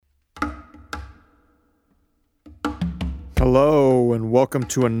Hello, and welcome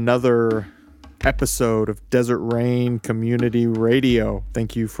to another episode of Desert Rain Community Radio.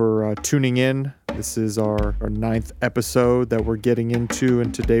 Thank you for tuning in. This is our ninth episode that we're getting into,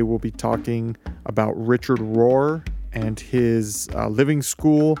 and today we'll be talking about Richard Rohr and his living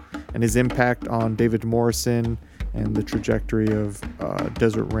school and his impact on David Morrison and the trajectory of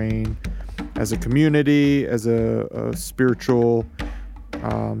Desert Rain as a community, as a spiritual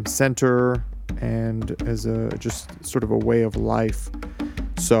center, and as just sort of a way of life.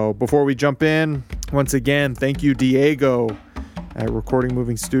 So before we jump in, once again, thank you, Diego at Recording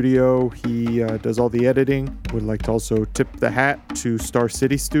Moving Studio. He does all the editing. Would like to also tip the hat to Star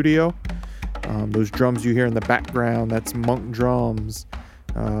City Studio. Those drums you hear in the background, that's Monk Drums.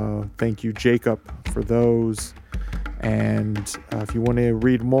 Thank you, Jacob, for those. And if you want to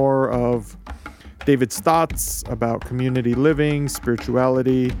read more of David's thoughts about community living,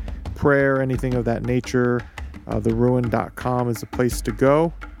 spirituality, prayer, anything of that nature, theruin.com is a place to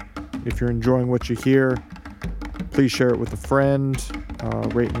go. If you're enjoying what you hear, please share it with a friend.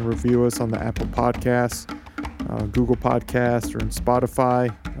 Rate and review us on the Apple Podcasts, Google Podcasts, or in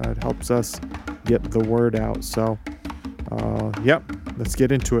Spotify. It helps us get the word out. So, let's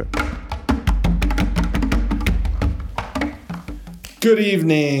get into it. Good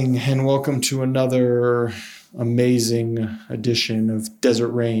evening, and welcome to another amazing edition of Desert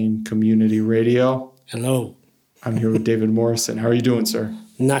Rain Community Radio. Hello. I'm here with David Morrison. How are you doing, sir?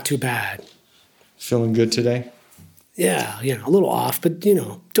 Not too bad. Feeling good today? Yeah, a little off, but, doing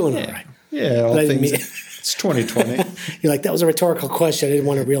all right. Yeah, all things. It's 2020. You're like, that was a rhetorical question. I didn't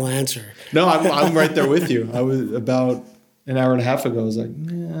want a real answer. No, I'm right there with you. I was about an hour and a half ago. I was like,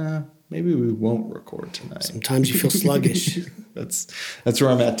 yeah, maybe we won't record tonight. Sometimes you feel sluggish. That's where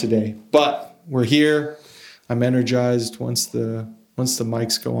I'm at today. But we're here. I'm energized once the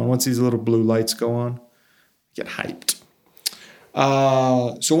mics go on, once these little blue lights go on, I get hyped.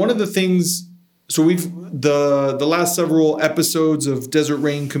 So one of the things, we've the last several episodes of Desert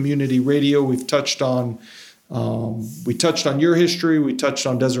Rain Community Radio, we've touched on your history, we touched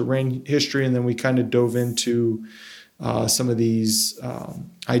on Desert Rain history, and then we kind of dove into some of these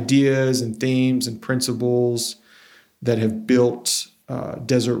ideas and themes and principles that have built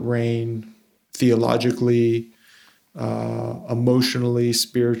Desert Rain theologically, emotionally,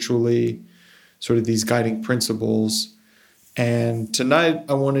 spiritually, sort of these guiding principles. And tonight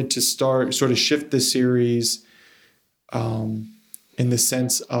I wanted to shift the series in the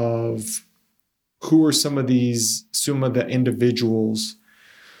sense of who are some of the individuals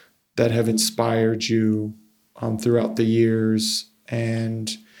that have inspired you throughout the years.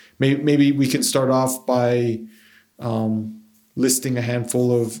 And maybe we can start off by listing a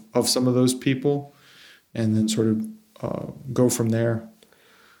handful of some of those people and then sort of go from there.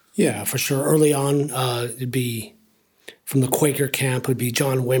 Yeah, for sure. Early on, it'd be from the Quaker camp, would be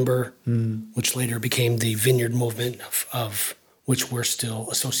John Wimber, which later became the Vineyard Movement, of which we're still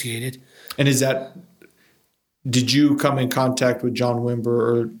associated. And did you come in contact with John Wimber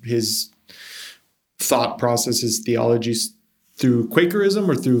or his thought process, his theologies through Quakerism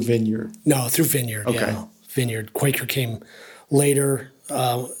or through Vineyard? No, through Vineyard. Okay. Yeah, Vineyard. Quaker came later.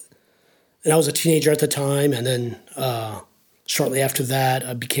 And I was a teenager at the time, and then shortly after that,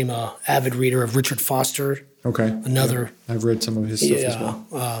 I became an avid reader of Richard Foster. Okay. I've read some of his stuff as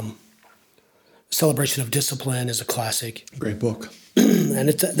well. Celebration of Discipline is a classic. Great book. And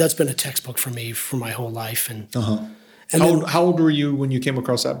that's been a textbook for me for my whole life. And how old were you when you came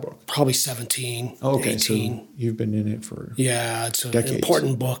across that book? Probably 17, oh, okay, 18. So you've been in it for it's an decades.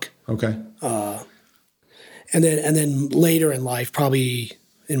 Important book. Okay. And then later in life, probably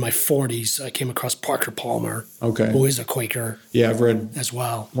in my 40s, I came across Parker Palmer, who is a Quaker. Yeah, I've read as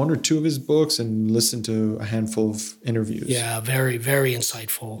well one or two of his books and listened to a handful of interviews. Yeah, very, very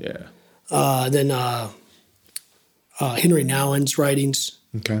insightful. Yeah. Then Henry Nouwen's writings,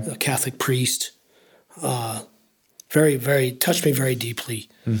 a Catholic priest, very, very touched me very deeply.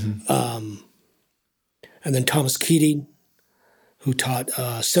 Mm-hmm. And then Thomas Keating, who taught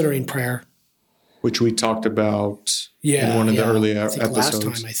centering prayer, which we talked about in one of the early episodes. Last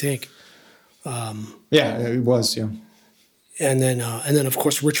time, I think. It was. Yeah. And then of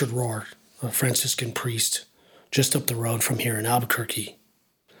course Richard Rohr, a Franciscan priest, just up the road from here in Albuquerque.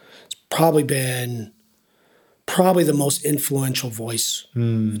 It's probably been the most influential voice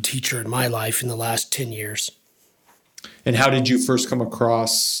teacher in my life in the last 10 years. And how did you first come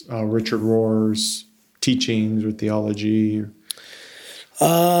across Richard Rohr's teachings or theology?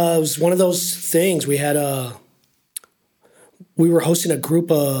 It was one of those things. We were hosting a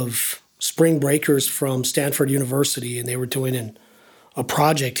group of spring breakers from Stanford University, and they were doing a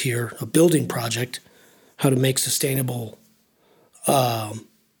project here, a building project, how to make sustainable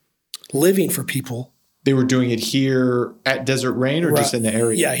living for people. They were doing it here at Desert Rain or just in the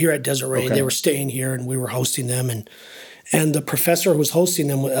area? Yeah, here at Desert Rain. Okay. They were staying here and we were hosting them. And the professor who was hosting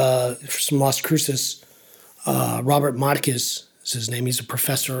them from Las Cruces, Robert Marquez is his name. He's a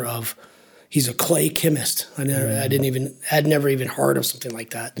professor he's a clay chemist. I'd never even heard of something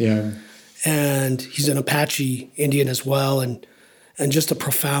like that. Yeah. And he's an Apache Indian as well, and just a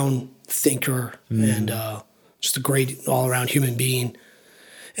profound thinker and just a great all-around human being.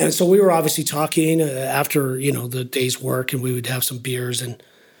 And so we were obviously talking after, the day's work, and we would have some beers. And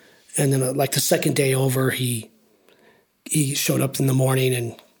then like the second day over, he showed up in the morning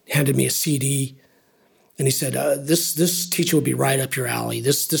and handed me a CD. And he said, this teacher would be right up your alley.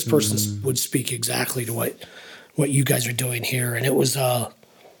 This person would speak exactly to what you guys are doing here. And it was a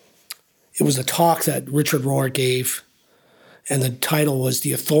talk that Richard Rohr gave, and the title was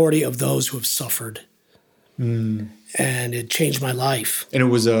The Authority of Those Who Have Suffered. And it changed my life. And it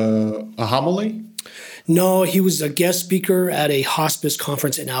was a homily? No, he was a guest speaker at a hospice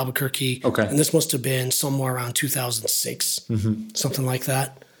conference in Albuquerque. Okay. And this must have been somewhere around 2006, something like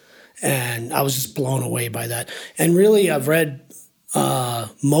that. And I was just blown away by that. And really, I've read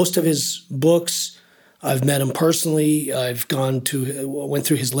most of his books. I've met him personally. I've went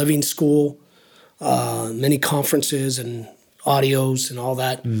through his living school, many conferences and audios and all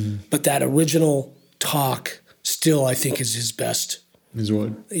that. But that original talk still, I think, is his best. Is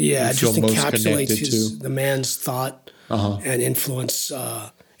what? Yeah, it just encapsulates the man's thought Uh-huh. and influence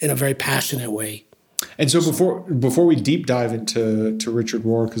in a very passionate way. And so before we deep dive into Richard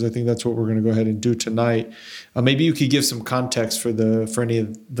Rohr, because I think that's what we're going to go ahead and do tonight, maybe you could give some context for any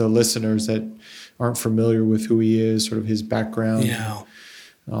of the listeners that aren't familiar with who he is, sort of his background. Yeah.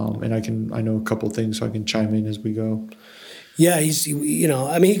 And I know a couple things, so I can chime in as we go. Yeah, he's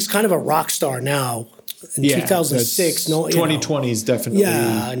kind of a rock star now. In 2006, 2020 is definitely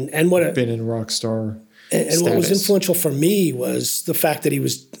and what been in rock star and what was influential for me was the fact that he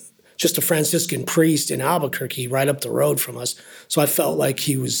was just a Franciscan priest in Albuquerque, right up the road from us. So I felt like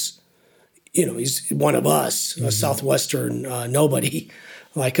he was, he's one of us, a Southwestern nobody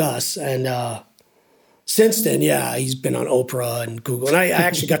like us. And since then, he's been on Oprah and Google. And I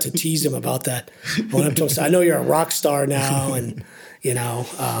actually got to tease him about that. When I told him, I know you're a rock star now, and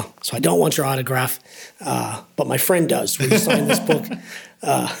so I don't want your autograph, but my friend does. We signed this book.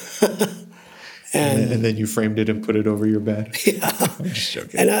 And then you framed it and put it over your bed. Yeah. I'm just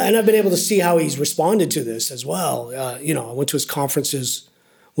joking. And I've been able to see how he's responded to this as well. I went to his conferences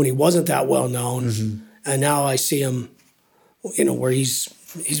when he wasn't that well known, and now I see him, where he's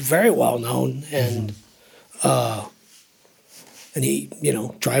very well known, and he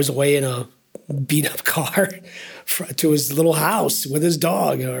drives away in a beat up car to his little house with his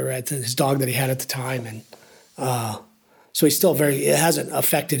dog, or his dog that he had at the time, and so he's still it hasn't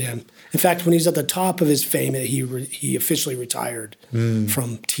affected him. In fact, when he's at the top of his fame, he officially retired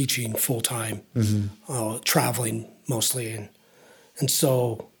from teaching full time, traveling mostly, and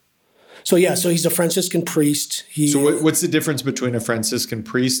so he's a Franciscan priest. So what's the difference between a Franciscan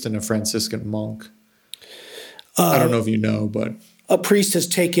priest and a Franciscan monk? I don't know if you know, but a priest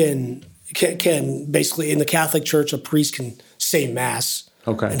can basically, in the Catholic Church, a priest can say Mass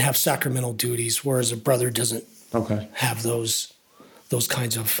and have sacramental duties, whereas a brother doesn't have those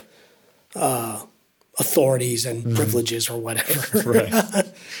kinds of authorities and privileges or whatever.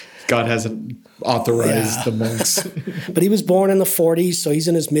 Right. God hasn't authorized the monks. But he was born in the 40s, so he's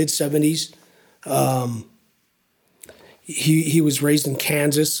in his mid-70s. He was raised in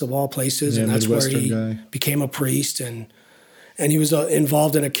Kansas, of all places, and that's where he became a priest. And he was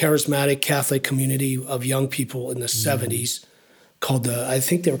involved in a charismatic Catholic community of young people in the 70s called I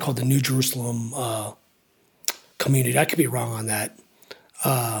think they were called the New Jerusalem community. I could be wrong on that.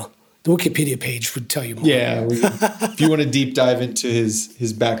 The Wikipedia page would tell you more. Yeah, if you want to deep dive into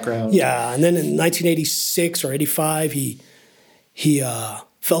his background. Yeah, and then in 1986 or 85, he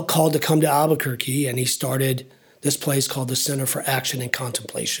felt called to come to Albuquerque, and he started this place called the Center for Action and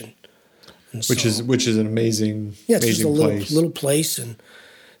Contemplation. And which is an amazing, it's amazing just a little place, and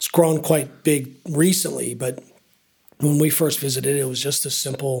it's grown quite big recently. But when we first visited, it was just a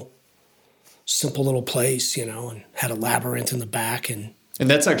simple little place, and had a labyrinth in the back, and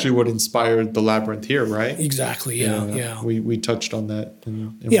that's actually what inspired the labyrinth here, right? Exactly. Yeah. We touched on that.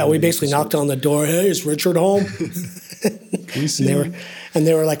 We basically knocked on the door. Hey, is Richard home? We see. And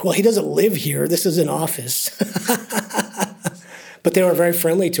they were like, well, he doesn't live here. This is an office. But they were very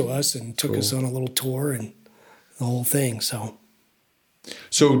friendly to us and took us on a little tour and the whole thing. So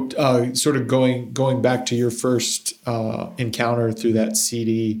sort of going back to your first encounter through that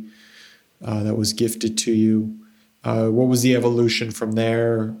CD that was gifted to you. What was the evolution from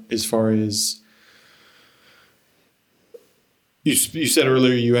there as far as... You said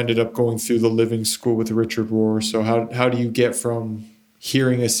earlier you ended up going through the Living School with Richard Rohr. So how do you get from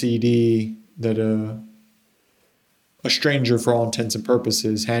hearing a CD that a stranger, for all intents and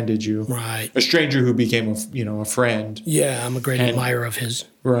purposes, handed you, right? A stranger who became a friend. Yeah, I'm a great admirer of his.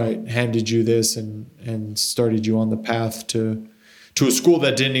 Right, handed you this and started you on the path to a school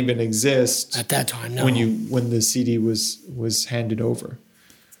that didn't even exist at that time. No. When the CD was handed over.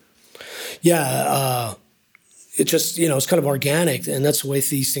 Yeah. It just, it's kind of organic, and that's the way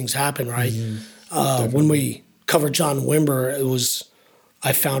these things happen, right? Mm-hmm. When we covered John Wimber,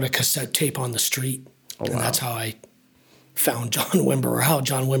 I found a cassette tape on the street, and that's how I found John Wimber, or how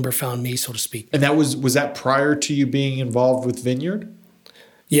John Wimber found me, so to speak. And that was that prior to you being involved with Vineyard?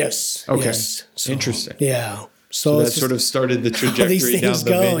 Yes. Okay. Yes. So, interesting. Yeah. So that sort of started the trajectory down the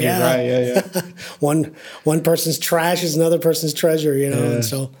Vineyard, yeah. Right? Yeah. One person's trash is another person's treasure, And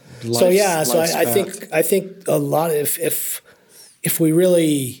so I think a lot if we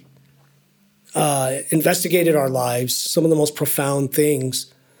really investigated our lives, some of the most profound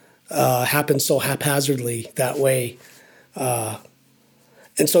things happen so haphazardly that way, so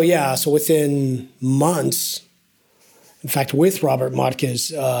within months, in fact, with Robert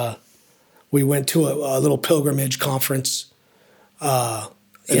Marquez, we went to a little pilgrimage conference in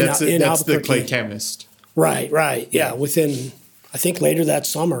Albuquerque. That's the Clay Chemist, right? Yeah, within. I think later that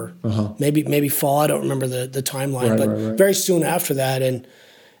summer, maybe fall. I don't remember the timeline, but very soon after that, and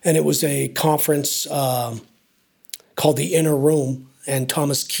it was a conference called the Inner Room, and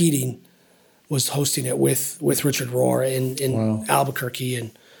Thomas Keating was hosting it with Richard Rohr in Albuquerque,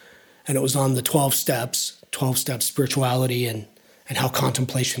 and it was on the 12 steps spirituality and how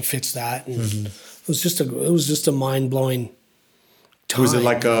contemplation fits that, and it was just a mind blowing. Time. Was it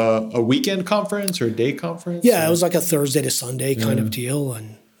like a weekend conference or a day conference? Yeah, it was like a Thursday to Sunday kind of deal.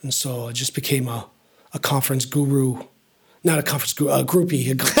 And so I just became a conference guru. Not a conference guru, a groupie.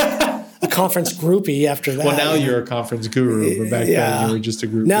 A conference groupie after that. Well, now you're a conference guru, but back then you were just a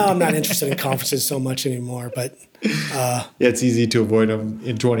groupie. Now I'm not interested in conferences so much anymore, but... it's easy to avoid them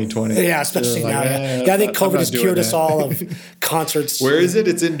in 2020. Yeah, especially now. I think COVID has cured us all of concerts. Where is it?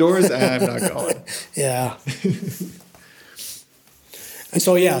 It's indoors? I'm not going. Yeah. And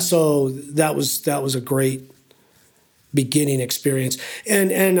so that was a great beginning experience,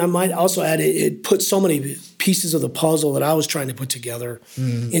 and I might also add it put so many pieces of the puzzle that I was trying to put together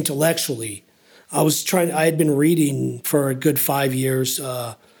intellectually. I had been reading for a good 5 years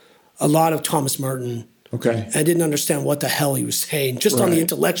a lot of Thomas Merton. Okay, I didn't understand what the hell he was saying, just on the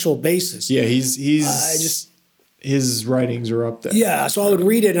intellectual basis. Yeah, his writings are up there. Yeah, so I would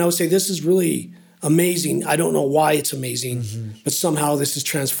read it and I would say, this is really amazing. I don't know why it's amazing, but somehow this is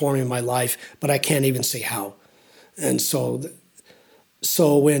transforming my life, but I can't even say how. And so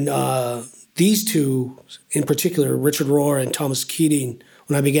when these two, in particular, Richard Rohr and Thomas Keating,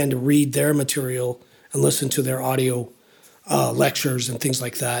 when I began to read their material and listen to their audio lectures and things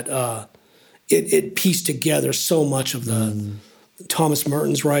like that, it pieced together so much of the Thomas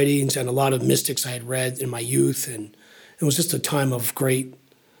Merton's writings and a lot of mystics I had read in my youth. And it was just a time of great...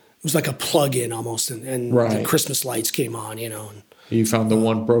 It was like a plug-in almost, and the Christmas lights came on, And you found the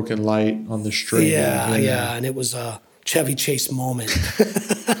one broken light on the string. Yeah, and it was a Chevy Chase moment.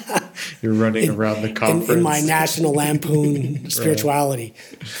 You're running around the conference. In my National Lampoon spirituality.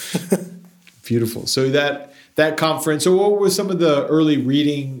 Beautiful. So that conference, so what were some of the early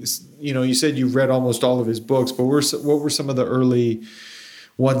readings? You said you've read almost all of his books, but what were some of the early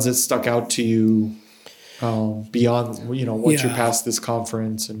ones that stuck out to you? Beyond, once you're past this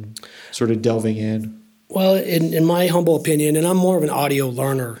conference and sort of delving in? Well, in my humble opinion, and I'm more of an audio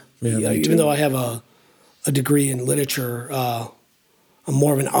learner, even though I have a degree in literature, I'm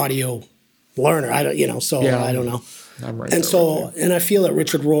more of an audio learner. I don't know. I'm right. And I feel that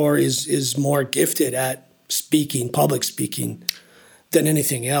Richard Rohr is more gifted at speaking, public speaking, than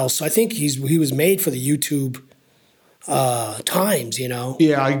anything else. So I think he was made for the YouTube times,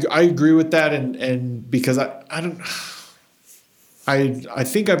 Yeah, I agree with that, and because I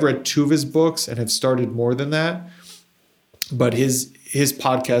think I've read 2 of his books and have started more than that, but his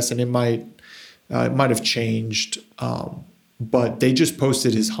podcast, and it might have changed, but they just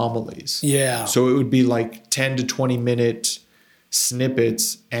posted his homilies. Yeah. So it would be like 10 to 20 minute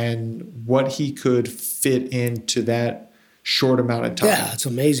snippets, and what he could fit into that short amount of time. Yeah, it's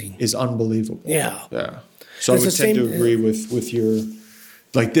amazing. Is unbelievable. Yeah. Yeah. So I would tend to agree with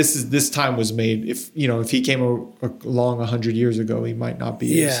like this time was made. If he came along 100 years ago, he might not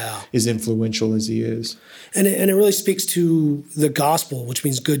be as influential as he is. And it really speaks to the gospel, which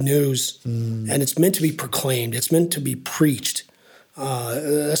means good news, and it's meant to be proclaimed. It's meant to be preached.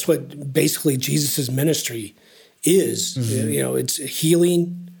 That's what basically Jesus' ministry is. It's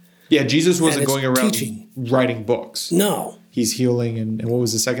healing. Yeah, Jesus wasn't going around teaching. Writing books. No. He's healing, and what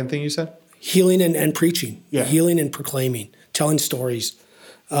was the second thing you said? Healing and preaching. Yeah. Healing and proclaiming, telling stories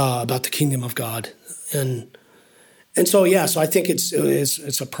about the kingdom of God. And so I think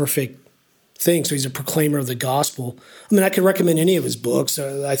it's a perfect thing. So he's a proclaimer of the gospel. I mean, I could recommend any of his books.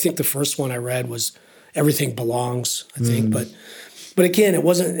 I think the first one I read was Everything Belongs, I think. But again,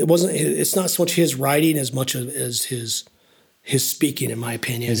 it's not so much his writing as much as his speaking, in my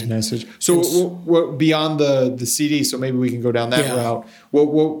opinion. His message. So what beyond the CD, so maybe we can go down that route.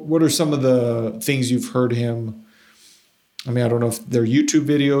 What are some of the things you've heard him? I mean, I don't know if they're YouTube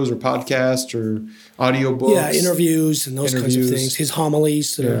videos or podcasts or audiobooks. Yeah, interviews and those kinds of things. His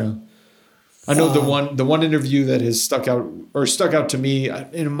homilies. I know the one interview that has stuck out to me,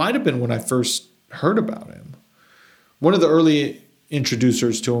 and it might have been when I first heard about him. One of the early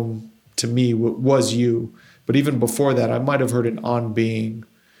introducers to me was you, but even before that, I might have heard an On Being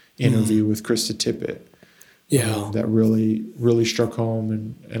interview with Krista Tippett. Yeah, that really struck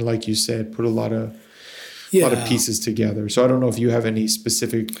home, and like you said, put a lot of pieces together. So I don't know if you have any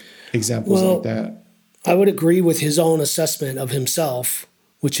specific examples like that. I would agree with his own assessment of himself,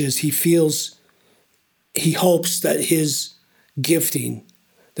 which is he hopes that his gifting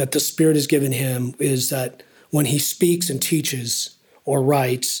that the Spirit has given him is that when he speaks and teaches or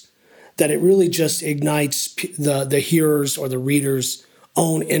writes, that it really just ignites the hearers or the reader's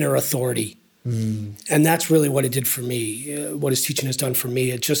own inner authority. And that's really what it did for me, what his teaching has done for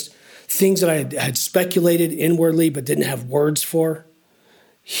me. It just things that I had speculated inwardly but didn't have words for,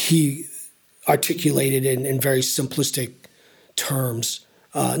 he articulated in very simplistic terms.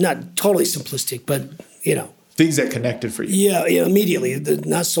 Not totally simplistic, but, things that connected for you. Yeah, immediately.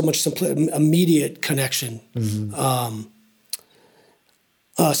 Not so much immediate connection.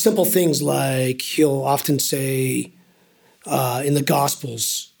 Simple things like he'll often say in the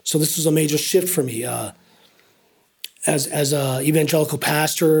Gospels. So this was a major shift for me. As a evangelical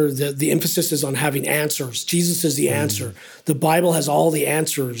pastor, the emphasis is on having answers. Jesus is the answer. The Bible has all the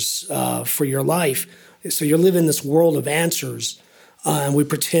answers for your life. So you're living in this world of answers, and we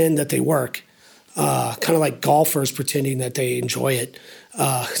pretend that they work. Kind of like golfers pretending that they enjoy it.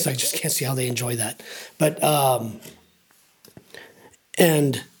 So I just can't see how they enjoy that. But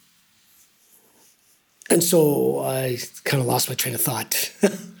and so I kind of lost my train of thought.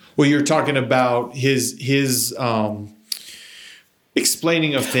 Well, you're talking about his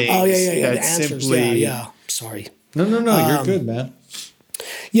explaining of things. Oh yeah. That The answers. simply. Yeah. Sorry. No. You're good, man.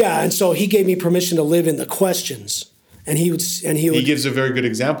 Yeah, and so he gave me permission to live in the questions, and he would. He gives a very good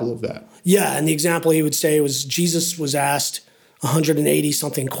example of that. Yeah, and the example he would say was Jesus was asked 180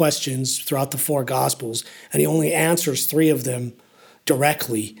 something questions throughout the four Gospels, and he only answers 3 of them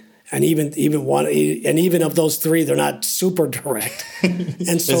directly. And even of those 3, they're not super direct.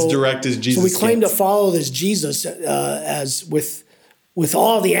 And so, as direct as Jesus. So we claim gets. to follow this Jesus as with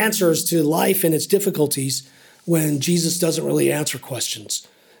all the answers to life and its difficulties, when Jesus doesn't really answer questions.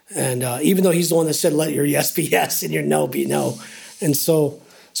 And even though he's the one that said, "Let your yes be yes and your no be no," and so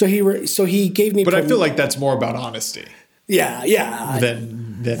he gave me. But I feel like that's more about honesty. Yeah.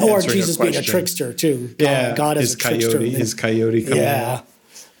 Than or Jesus being a trickster too. God is a trickster. His coyote coming out.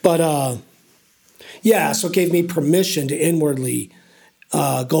 But so it gave me permission to inwardly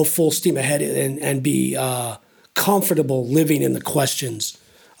go full steam ahead and be comfortable living in the questions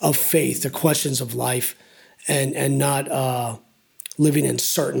of faith, the questions of life, and not living in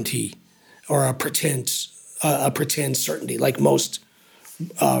certainty or a pretend certainty like most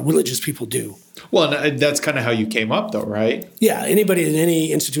religious people do. Well, and that's kind of how you came up, though, right? Yeah, anybody in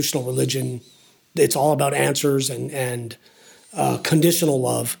any institutional religion, it's all about answers and conditional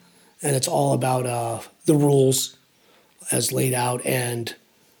love, and it's all about the rules as laid out and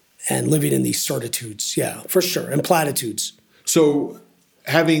living in these certitudes. Yeah, for sure, and platitudes. So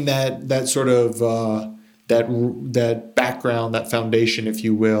having that sort of that background, that foundation, if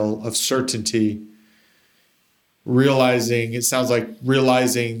you will, of certainty, it sounds like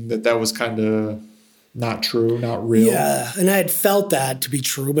realizing that was kind of not true, not real. Yeah, and I had felt that to be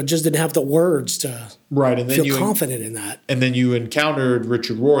true, but just didn't have the words to and then feel confident in that. And then you encountered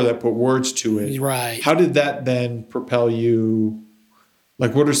Richard Rohr that put words to it. Right. How did that then propel you?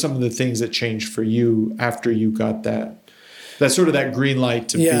 Like, what are some of the things that changed for you after you got that sort of that green light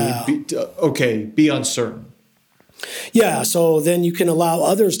to be uncertain? Yeah, so then you can allow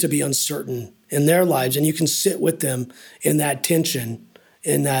others to be uncertain in their lives, and you can sit with them in that tension,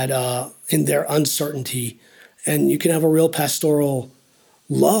 in that in their uncertainty, and you can have a real pastoral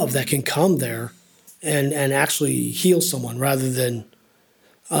love that can come there, and actually heal someone rather than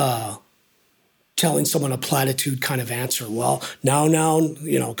telling someone a platitude kind of answer. Well, now,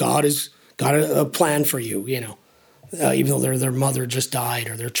 God has got a plan for you, even though their mother just died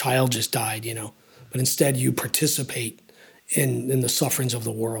or their child just died, But instead, you participate in the sufferings of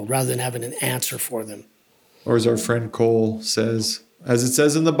the world rather than having an answer for them. Or as our friend Cole says, as it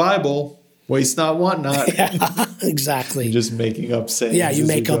says in the Bible, waste not, want not. Yeah, exactly. You're just making up sayings. Yeah, you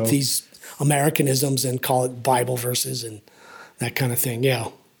make up these Americanisms and call it Bible verses and that kind of thing. Yeah.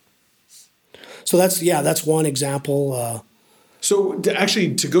 So that's one example. So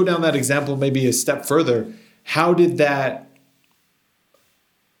to go down that example maybe a step further, how did that?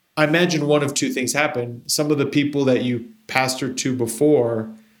 I imagine one of two things happened. Some of the people that you pastored to before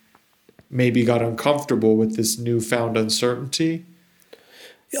maybe got uncomfortable with this newfound uncertainty.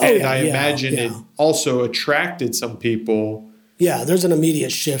 And I imagine it also attracted some people. Yeah, there's an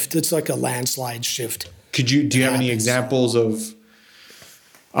immediate shift. It's like a landslide shift. Do you have any examples of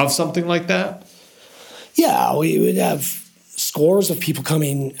something like that? Yeah, we would have scores of people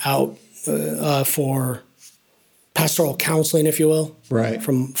coming out for pastoral counseling, if you will, right?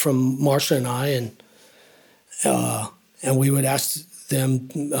 From Marsha and I, and we would ask them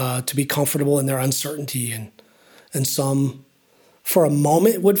to be comfortable in their uncertainty, and some, for a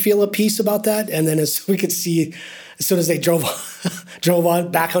moment, would feel a peace about that, and then as we could see, as soon as they drove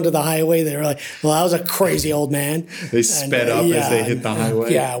on back onto the highway, they were like, "Well, that was a crazy old man." They sped up as they hit the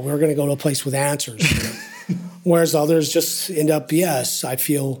highway. Yeah, we're going to go to a place with answers. Whereas others just end up, yes, I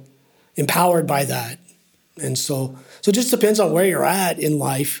feel empowered by that. And so it just depends on where you're at in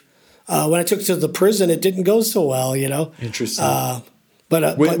life. When I took to the prison, it didn't go so well, Interesting.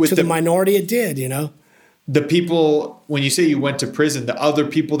 But to the minority, it did, The people, when you say you went to prison, the other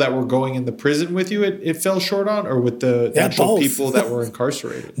people that were going in the prison with you, it fell short on, or with the actual people that were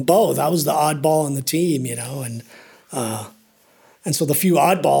incarcerated? Both. I was the oddball on the team, and so the few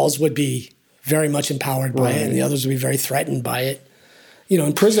oddballs would be very much empowered by it, and the others would be very threatened by it.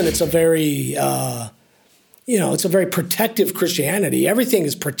 In prison, it's a very it's a very protective Christianity. Everything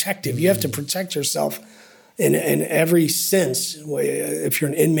is protective. You have to protect yourself in every sense if you're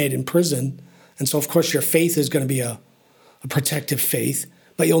an inmate in prison. And so, of course, your faith is going to be a protective faith,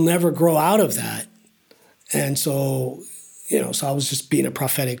 but you'll never grow out of that. And so, so I was just being a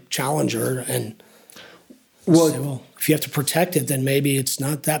prophetic challenger. And well, if you have to protect it, then maybe it's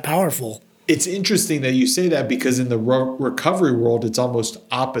not that powerful. It's interesting that you say that, because in the recovery world, it's almost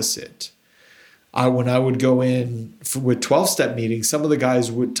opposite. When I would go in with 12-step meetings, some of the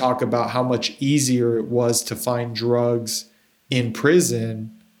guys would talk about how much easier it was to find drugs in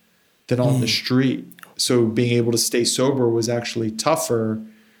prison than on the street. So being able to stay sober was actually tougher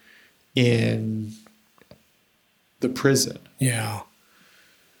in the prison. Yeah.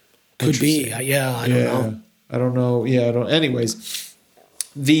 Could be. Yeah, I don't know. I don't know. Yeah, I don't. Anyways,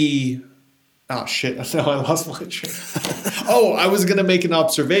 oh shit! Now I lost my train. I was gonna make an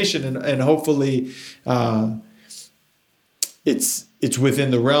observation, and hopefully, it's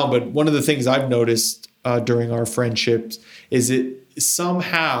within the realm. But one of the things I've noticed during our friendships is it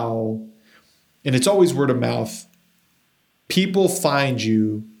somehow, and it's always word of mouth, people find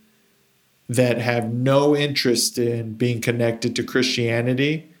you that have no interest in being connected to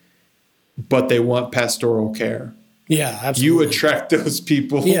Christianity, but they want pastoral care. Yeah, absolutely. You attract those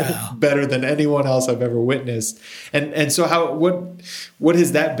people better than anyone else I've ever witnessed. And so what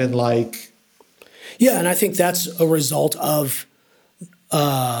has that been like? Yeah, and I think that's a result of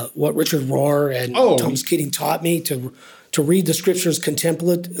what Richard Rohr and Thomas Keating taught me to read the scriptures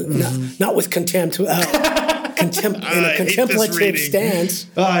not with contempt, in a contemplative stance.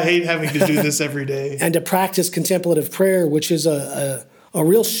 I hate having to do this every day. And to practice contemplative prayer, which is a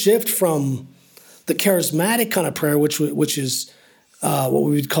real shift from the charismatic kind of prayer, which is what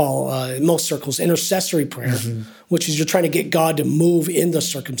we would call in most circles intercessory prayer, which is you're trying to get God to move in the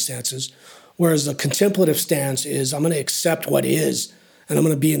circumstances, whereas the contemplative stance is I'm going to accept what is, and I'm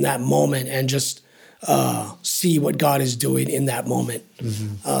going to be in that moment and just see what God is doing in that moment,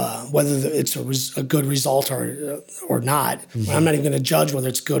 whether it's a good result or not. I'm not even going to judge whether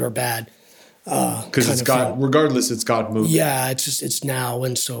it's good or bad. Because it's God, regardless, it's God moving. Yeah, it's now,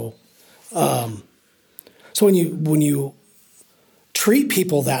 and so. So when you treat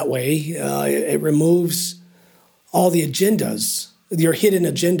people that way, it removes all the agendas, your hidden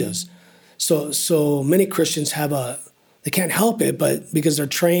agendas. So many Christians they can't help it, but because they're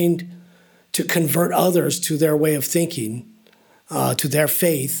trained to convert others to their way of thinking, to their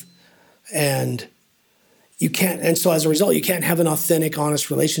faith, and you can't. And so as a result, you can't have an authentic, honest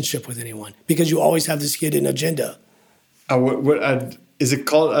relationship with anyone because you always have this hidden agenda. Is it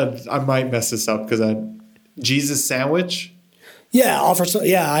called? I might mess this up because Jesus sandwich. Yeah,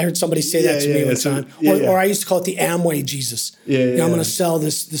 I heard somebody say that to me one time. Or I used to call it the Amway Jesus. I'm going to sell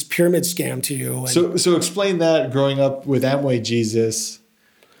this pyramid scam to you. And so explain that growing up with Amway Jesus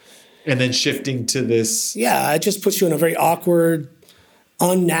and then shifting to this. Yeah, it just puts you in a very awkward,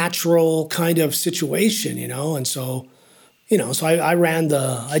 unnatural kind of situation, And so, so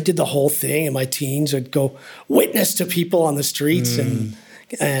I did the whole thing in my teens. I'd go witness to people on the streets and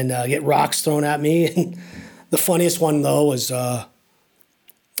get rocks thrown at me. And the funniest one, though, was at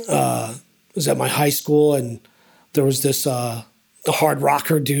my high school, and there was this hard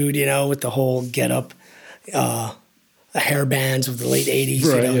rocker dude, with the whole getup, hair bands of the late 80s.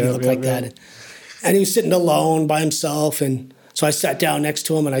 He looked like that. And he was sitting alone by himself, and so I sat down next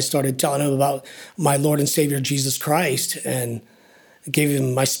to him, and I started telling him about my Lord and Savior, Jesus Christ, and gave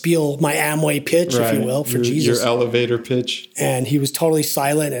him my spiel, my Amway pitch, if you will, for Jesus. Your elevator pitch. And he was totally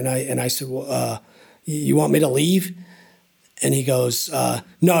silent, and I said, well, you want me to leave? And he goes,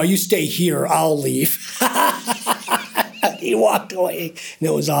 no, you stay here. I'll leave. He walked away, and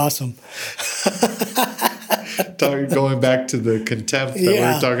it was awesome. Going back to the contempt that we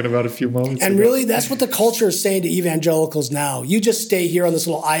were talking about a few moments ago. And really, that's what the culture is saying to evangelicals now. You just stay here on this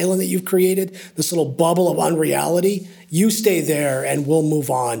little island that you've created, this little bubble of unreality. You stay there, and we'll move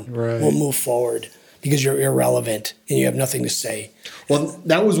on. Right. We'll move forward because you're irrelevant, and you have nothing to say. Well,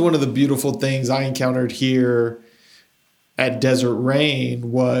 that was one of the beautiful things I encountered here at Desert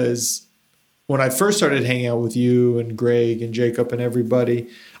Rain was when I first started hanging out with you and Greg and Jacob and everybody,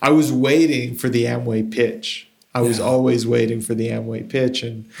 I was waiting for the Amway pitch. I was always waiting for the Amway pitch,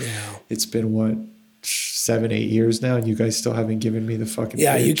 and it's been, 7-8 years now, and you guys still haven't given me the fucking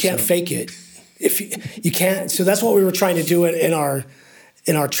pitch. You can't fake it. If you can't. So that's what we were trying to do in our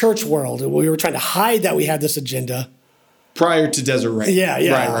church world. We were trying to hide that we had this agenda. Prior to Desert Rain. Yeah.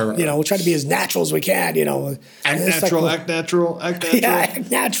 Right. We'll try to be as natural as we can, Act natural. Yeah, act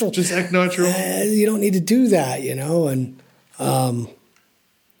natural. Just act natural. You don't need to do that,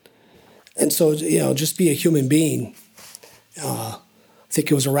 and so, just be a human being. I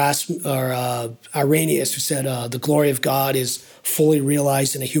think it was Irenaeus who said, the glory of God is fully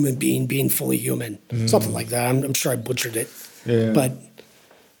realized in a human being fully human. Something like that. I'm sure I butchered it. Yeah. But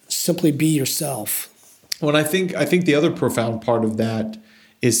simply be yourself. Well, I think the other profound part of that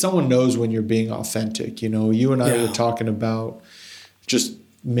is someone knows when you're being authentic. You and I were talking about just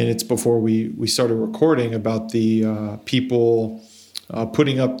minutes before we started recording about the people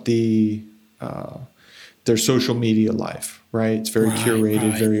putting up their social media life, right? It's very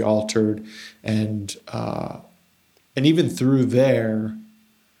curated, very altered, and even through there,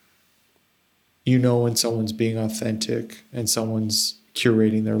 when someone's being authentic and someone's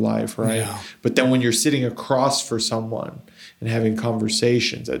curating their life, right? Yeah. But then when you're sitting across for someone and having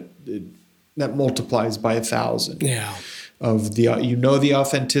conversations, that multiplies by 1,000. Yeah. Of the the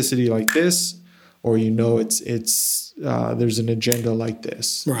authenticity like this, or it's there's an agenda like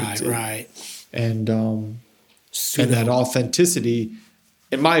this. Right. And that authenticity,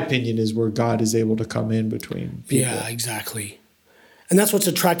 in my opinion, is where God is able to come in between people. Yeah, exactly. And that's what's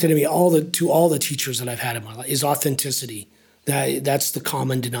attracted to me to all the teachers that I've had in my life is authenticity. That's the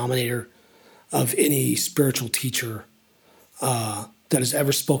common denominator of any spiritual teacher that has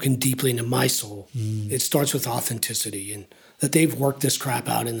ever spoken deeply into my soul. It starts with authenticity, and that they've worked this crap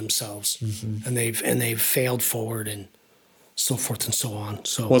out in themselves, and they've failed forward, and so forth and so on.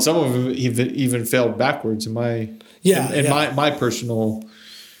 So, some of them even failed backwards in my my personal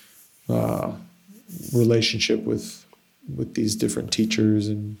relationship with these different teachers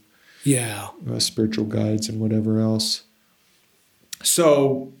and spiritual guides and whatever else.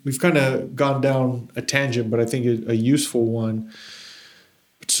 So we've kind of gone down a tangent, but I think a useful one.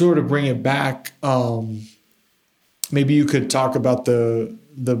 Sort of bring it back. Maybe you could talk about the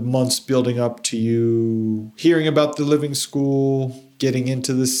months building up to you hearing about the Living School, getting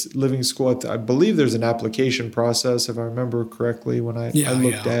into this Living School. I believe there's an application process, if I remember correctly, when I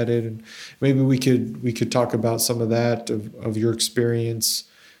looked at it. And maybe we could talk about some of that of your experience,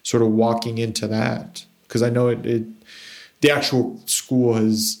 sort of walking into that, because I know the actual school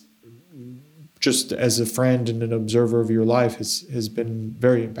has, just as a friend and an observer of your life, has been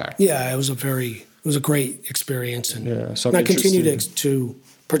very impactful. Yeah, it was a great experience, and I continue to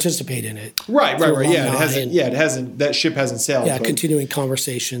participate in it. Right. Yeah, it hasn't. That ship hasn't sailed. Yeah, continuing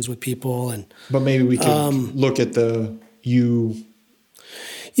conversations with people, but maybe we could look at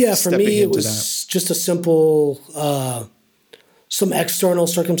Yeah, for stepping me, it into was just a simple, some external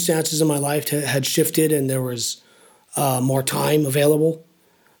circumstances in my life had shifted and there was more time available.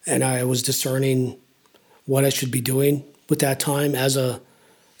 And I was discerning what I should be doing with that time as a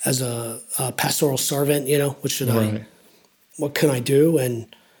pastoral servant, what can I do? And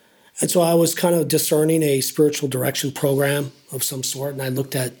so I was kind of discerning a spiritual direction program of some sort. And I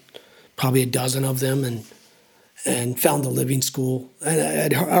looked at probably a dozen of them and found the Living School. And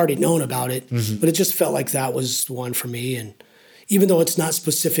I'd already known about it, but it just felt like that was the one for me. And even though it's not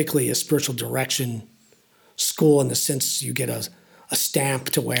specifically a spiritual direction school in the sense you get a stamp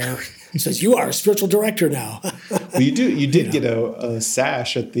to wear, it says you are a spiritual director now. Well, you did get a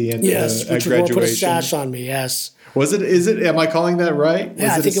sash at the end. Yes, at Richard Rohr graduation. put a sash on me. Yes. Was it? Is it? Am I calling that right?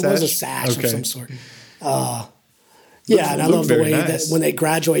 Yeah, I think it was a sash of some sort. And I love the way that when they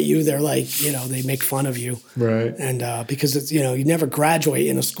graduate you, they're like, they make fun of you. Right. And because it's, you never graduate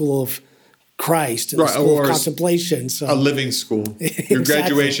in a school of Christ, in a school of contemplation. So a living school. Your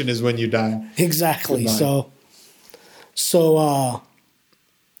graduation is when you die. Exactly. So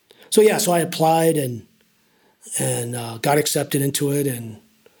I applied and got accepted into it and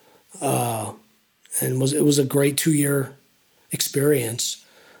it was a great 2-year experience.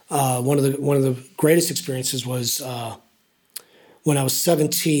 One of the greatest experiences was when I was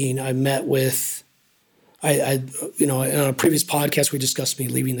 17. I met with in a previous podcast we discussed me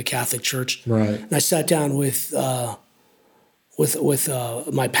leaving the Catholic Church. Right. And I sat down with my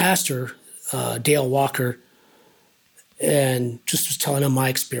pastor, Dale Walker, and just was telling him my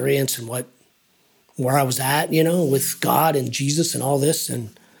experience and where I was at, with God and Jesus and all this, and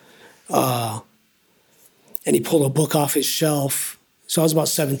he pulled a book off his shelf. So I was about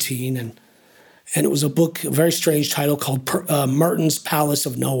 17, and it was a book, a very strange title called Merton's Palace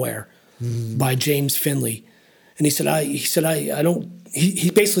of Nowhere by James Finley. And he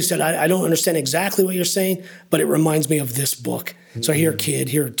basically said, I don't understand exactly what you're saying, but it reminds me of this book. So here, kid,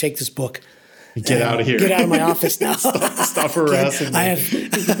 take this book. Get out of here. Get out of my office now. Stop harassing me.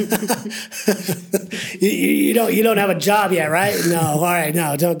 You don't have a job yet, right? No. All right.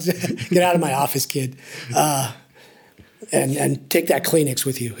 No, don't get out of my office, kid. And take that Kleenex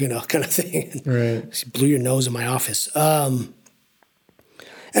with you, kind of thing. Right. She blew your nose in my office. And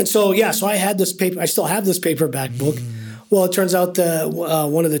so I had this paper. I still have this paperback book. Well, it turns out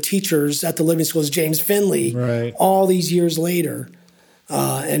one of the teachers at the Living School is James Finley. Right. All these years later.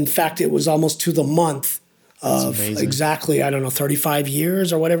 In fact, it was almost to the month of exactly, 35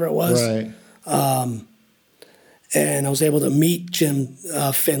 years or whatever it was. Right. And I was able to meet Jim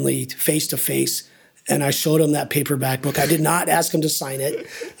Finley face to face, and I showed him that paperback book. I did not ask him to sign it.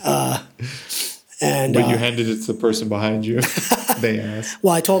 But you handed it to the person behind you. They asked.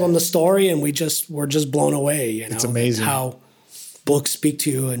 Well, I told them the story, and were just blown away. It's amazing how books speak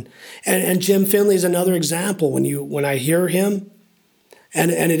to you, and Jim Finley is another example. When I hear him. And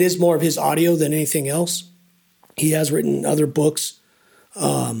it is more of his audio than anything else. He has written other books.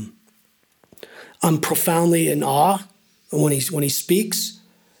 I'm profoundly in awe when he speaks,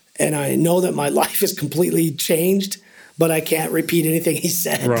 and I know that my life is completely changed, but I can't repeat anything he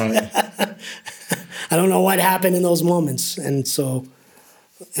said. Right. I don't know what happened in those moments, and so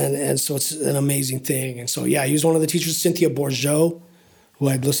it's an amazing thing. And so he was one of the teachers, Cynthia Bourgeot, who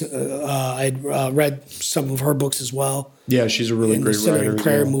I'd read some of her books as well. Yeah, she's a really great writer. In the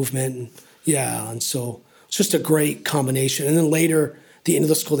prayer movement. And so it's just a great combination. And then later, at the end of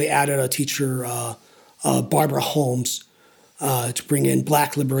the school, they added a teacher, Barbara Holmes, to bring in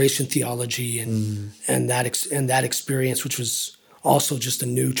Black liberation theology and that experience, which was also just a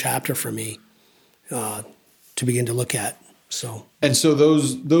new chapter for me to begin to look at. So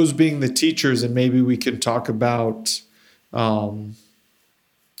those being the teachers, and maybe we can talk about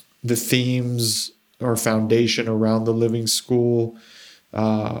the themes or foundation around the Living School.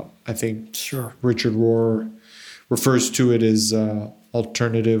 I think Richard Rohr refers to it as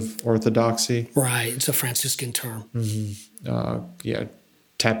alternative orthodoxy. Right. It's a Franciscan term.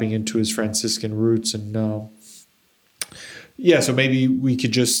 Tapping into his Franciscan roots. And so maybe we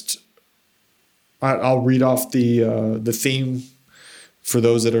could just, I'll read off the theme for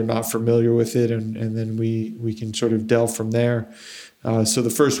those that are not familiar with it, and then we can sort of delve from there. So the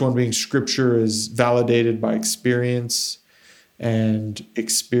first one being Scripture is validated by experience, and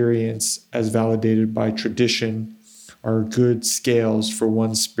experience as validated by tradition are good scales for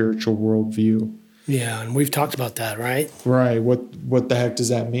one's spiritual worldview. Yeah, and we've talked about that, right? Right. What the heck does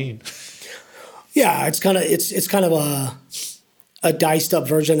that mean? Yeah, it's kind of a diced up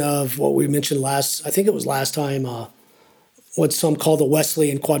version of what we mentioned last time. What some call the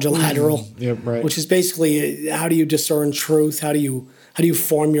Wesleyan quadrilateral, right. Which is basically how do you discern truth? How do you how do you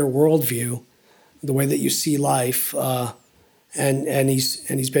form your worldview, the way that you see life, and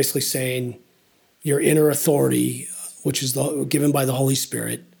he's basically saying your inner authority, which is given by the Holy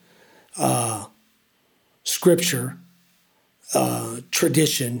Spirit, Scripture,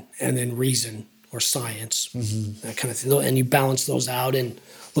 tradition, and then reason or science, that kind of thing. And you balance those out and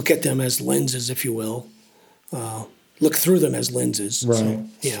look at them as lenses, if you will. Look through them as lenses. Right. So,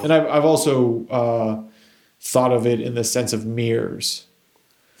 you know. And I've also thought of it in the sense of mirrors.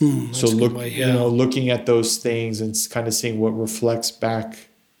 So looking at those things and kind of seeing what reflects back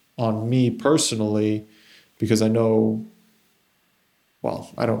on me personally, because I know, well,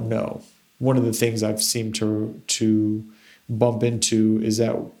 I don't know. One of the things I've seemed to bump into is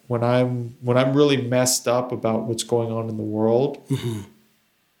that when I'm really messed up about what's going on in the world,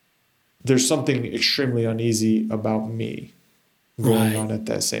 there's something extremely uneasy about me going on at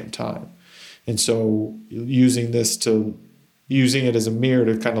that same time. And so using it as a mirror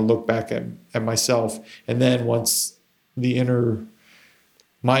to kind of look back at myself. And then once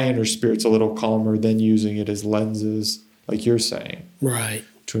my inner spirit's a little calmer, then using it as lenses, like you're saying, right,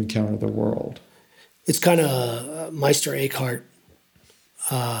 to encounter the world. It's kind of Meister Eckhart.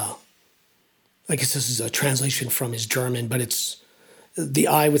 I guess this is a translation from his German, but it's the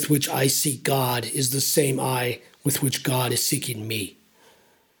eye with which I seek God is the same eye with which God is seeking me.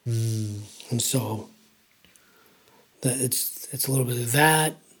 And so it's a little bit of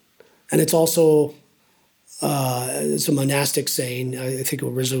that. And it's also, it's a monastic saying. I think it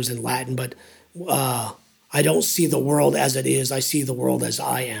originally was in Latin, but I don't see the world as it is. I see the world as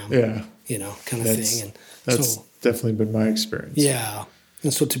I am. Yeah. Kind of thing. And that's definitely been my experience. Yeah.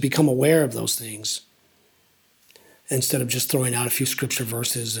 And so to become aware of those things, instead of just throwing out a few scripture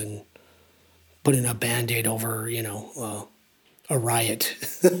verses and putting a Band-Aid over, a riot,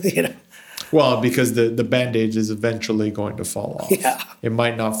 Well, because the Band-Aid is eventually going to fall off. Yeah. It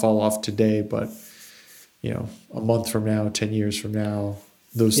might not fall off today, but, a month from now, 10 years from now,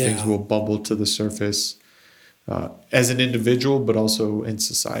 those things will bubble to the surface as an individual, but also in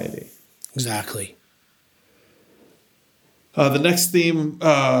society. Exactly. The next theme,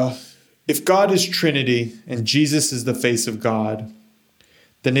 if God is Trinity and Jesus is the face of God,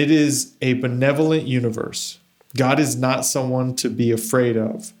 then it is a benevolent universe. God is not someone to be afraid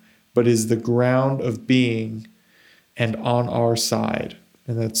of, but is the ground of being and on our side.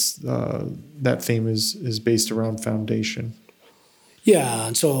 And that's that theme is based around foundation. Yeah,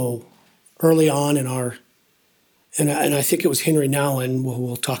 and so early on in our, and I think it was Henry Nouwen, who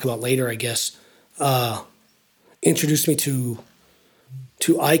we'll talk about later, I guess, introduced me to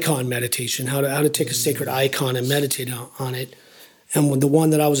icon meditation, how to take a sacred icon and meditate on it. And the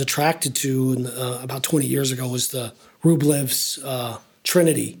one that I was attracted to about 20 years ago was the Rublev's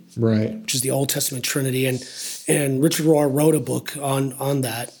Trinity, right? Which is the Old Testament Trinity, and Richard Rohr wrote a book on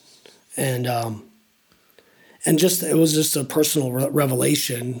that, and it was just a personal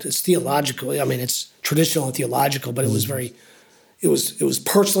revelation. It's theological. I mean, it's traditional and theological, but it was it was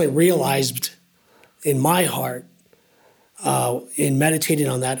personally realized in my heart in meditating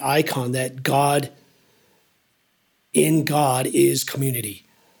on that icon that in God is community.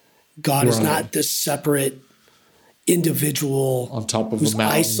 God is not this separate individual on top of who's a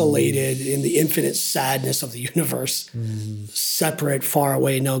mountain, isolated in the infinite sadness of the universe, separate, far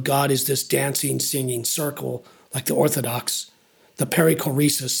away. No, God is this dancing, singing circle, like the Orthodox, the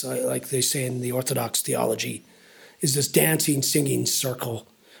perichoresis, like they say in the Orthodox theology, is this dancing, singing circle,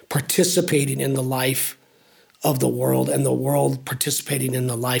 participating in the life of the world and the world participating in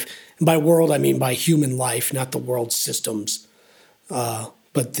the life. And by world, I mean by human life, not the world systems, but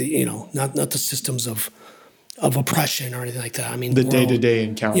not the systems of oppression or anything like that. I mean the day-to-day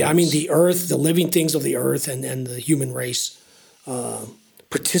encounters. Yeah, I mean the earth, the living things of the earth and the human race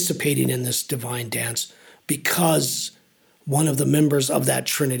participating in this divine dance because one of the members of that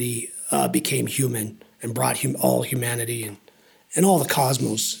Trinity became human and brought all humanity and all the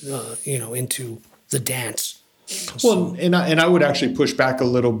cosmos, into the dance. Well, and I would actually push back a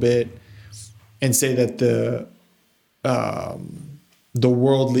little bit and say that the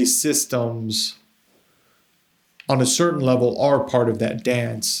worldly systems on a certain level are part of that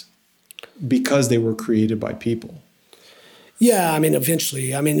dance because they were created by people. Yeah, I mean,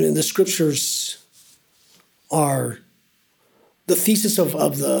 eventually. I mean, the scriptures are the thesis of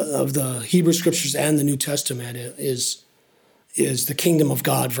the Hebrew scriptures and the New Testament is the kingdom of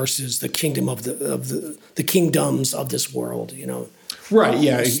God versus the kingdom of the kingdoms of this world. Right?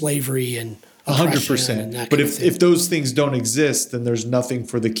 Yeah, slavery and 100%. But if those things don't exist, then there's nothing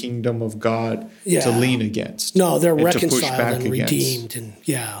for the kingdom of God to lean against. No, they're reconciled and redeemed, and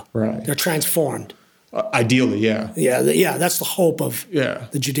right. They're transformed. Ideally, yeah. Yeah, that's the hope of Yeah.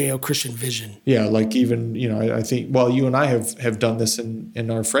 the Judeo-Christian vision. Yeah, like even, I think, well, you and I have done this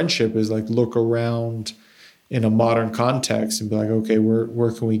in our friendship, is like look around in a modern context and be like, okay,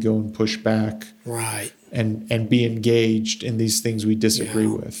 where can we go and push back? Right. And be engaged in these things we disagree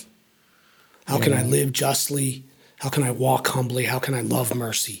with. How can I live justly? How can I walk humbly? How can I love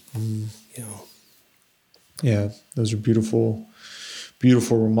mercy? Yeah, those are beautiful,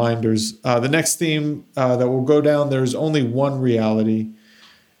 beautiful reminders. The next theme that we'll go down, there's only one reality.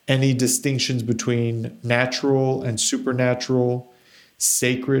 Any distinctions between natural and supernatural,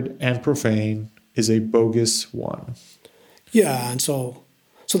 sacred and profane, is a bogus one. Yeah, and so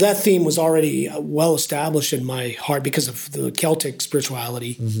that theme was already well established in my heart because of the Celtic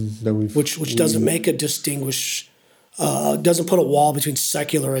spirituality, which doesn't make a doesn't put a wall between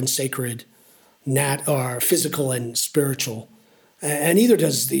secular and sacred, or physical and spiritual, and either do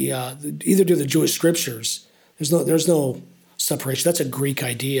the Jewish scriptures. There's no separation. That's a Greek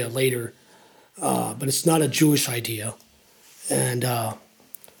idea later, but it's not a Jewish idea, and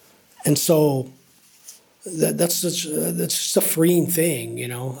so. That's just a freeing thing,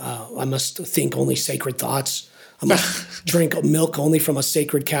 I must think only sacred thoughts. I must drink milk only from a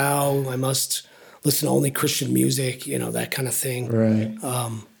sacred cow. I must listen to only Christian music, that kind of thing. Right.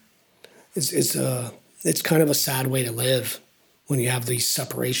 It's kind of a sad way to live when you have these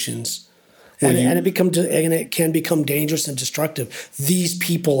separations, and it can become dangerous and destructive. These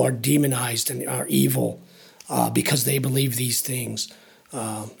people are demonized and are evil because they believe these things,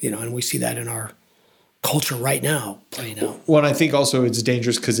 and we see that in our culture right now playing out. Well, I think also it's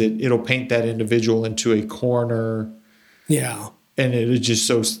dangerous because it'll paint that individual into a corner. Yeah. And it is just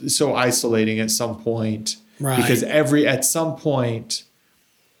so isolating at some point. Right. Because at some point,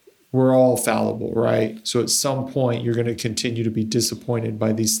 we're all fallible, right? So at some point, you're going to continue to be disappointed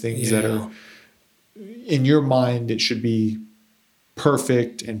by these things that are, in your mind, it should be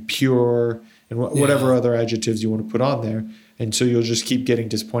perfect and pure and whatever other adjectives you want to put on there. And so you'll just keep getting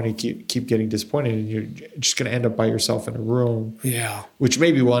disappointed, keep getting disappointed, and you're just going to end up by yourself in a room. Yeah. Which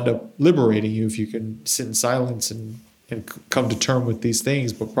maybe will end up liberating you if you can sit in silence and come to terms with these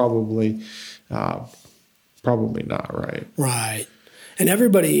things, but probably not, right? Right. And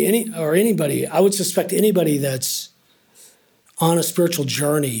anybody, I would suspect anybody that's on a spiritual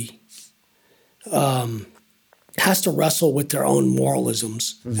journey has to wrestle with their own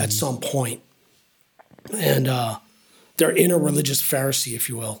moralisms at some point. And their inner religious Pharisee, if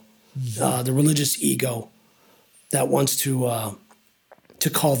you will, the religious ego that wants to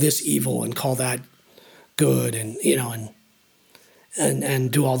call this evil and call that good, and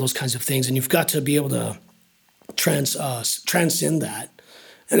and do all those kinds of things. And you've got to be able to transcend that.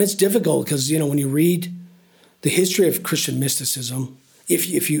 And it's difficult because when you read the history of Christian mysticism,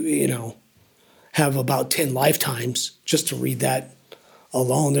 if you have about 10 lifetimes just to read that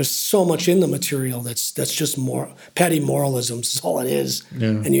alone, there's so much in the material that's just more petty moralisms is all it is. Yeah.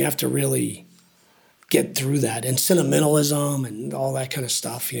 And you have to really get through that, and sentimentalism and all that kind of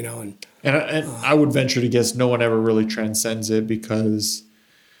stuff, and I would venture to guess no one ever really transcends it, because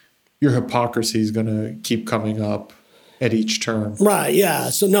your hypocrisy is going to keep coming up at each turn. Right, yeah.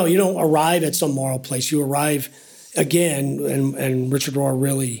 So no, you don't arrive at some moral place. You arrive again, and Richard Rohr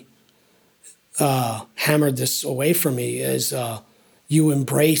really hammered this away from me, as you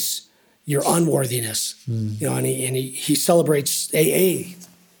embrace your unworthiness, and he celebrates AA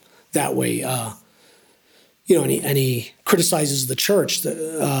that way, and he criticizes the church.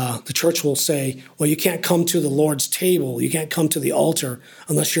 The church will say, well, you can't come to the Lord's table, you can't come to the altar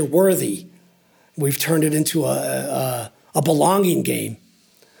unless you're worthy. We've turned it into a belonging game,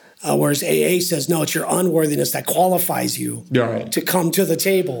 whereas AA says, no, it's your unworthiness that qualifies you to come to the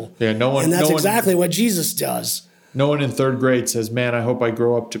table. Yeah, and that's exactly what Jesus does. No one in third grade says, man, I hope I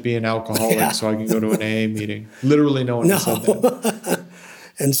grow up to be an alcoholic so I can go to an AA meeting. Literally no one has said that.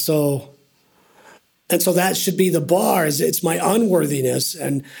 And so that should be the bar. It's my unworthiness,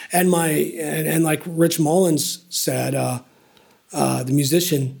 and like Rich Mullins said, the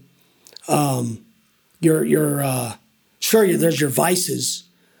musician, you're sure there's your vices,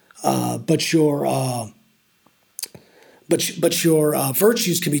 but your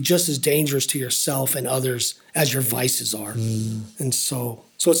virtues can be just as dangerous to yourself and others as your vices are. And so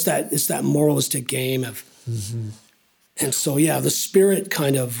it's that moralistic game of, and so the Spirit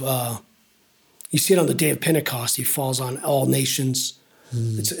kind of. You see it on the day of Pentecost. He falls on all nations.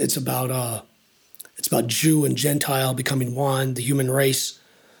 It's about Jew and Gentile becoming one, the human race,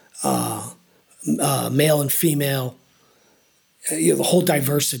 male and female, the whole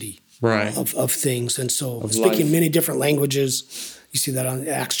diversity of things. And so speaking life. Many different languages. You see that on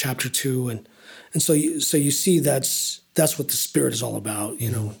Acts chapter 2, And so you see that's what the Spirit is all about, you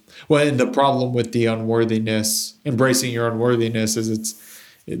know. Well, and the problem with the unworthiness, embracing your unworthiness, is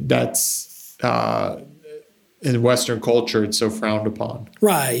that's in Western culture, it's so frowned upon.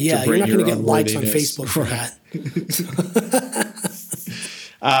 Right, yeah. You're not going to get likes on Facebook for that.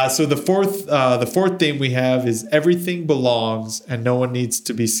 So the fourth theme we have is everything belongs and no one needs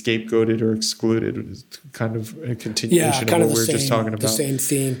to be scapegoated or excluded. It's kind of a continuation of what we were just talking about. The same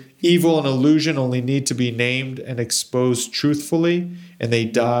theme. Evil and illusion only need to be named and exposed truthfully, and they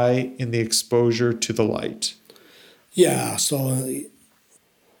die in the exposure to the light. Yeah, so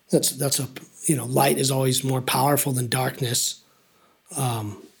that's a, you know, light is always more powerful than darkness.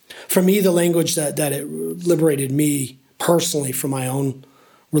 For me, the language that it liberated me personally from my own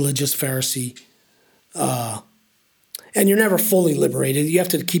religious Pharisee, and you're never fully liberated. You have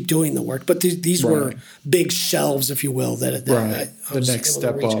to keep doing the work. But these were big shelves, if you will, that the next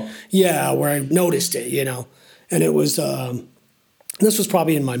step up. Yeah, where I noticed it, you know. And it was, this was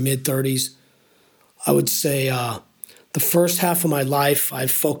probably in my mid-30s. I would say the first half of my life, I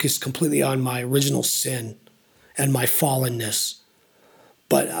focused completely on my original sin and my fallenness.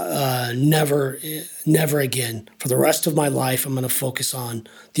 But never again. For the rest of my life, I'm going to focus on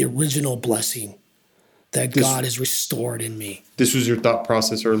the original blessing that God has restored in me. This was your thought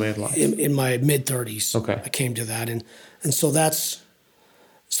process early in life? In my mid-30s, okay. I came to that. And so then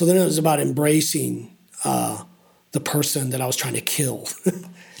it was about embracing the person that I was trying to kill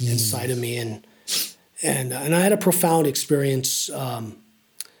inside of me. And I had a profound experience.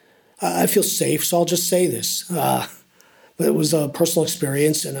 I feel safe, so I'll just say this. It was a personal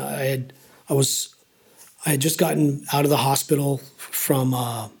experience, and I had just gotten out of the hospital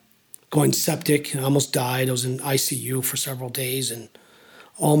from going septic and I almost died. I was in ICU for several days, and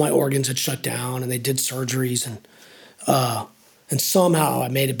all my organs had shut down, and they did surgeries, and somehow I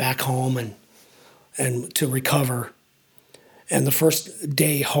made it back home and to recover. And the first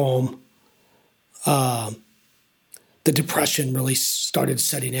day home, the depression really started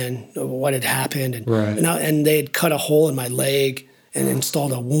setting in, what had happened. And they had cut a hole in my leg and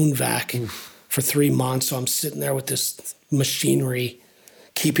installed a wound vac for 3 months. So I'm sitting there with this machinery,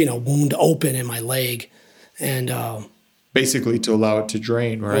 keeping a wound open in my leg. And basically to allow it to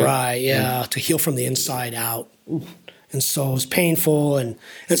drain, right? Right, yeah, to heal from the inside out. And so it was painful. And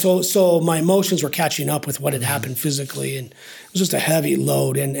so my emotions were catching up with what had happened physically. And it was just a heavy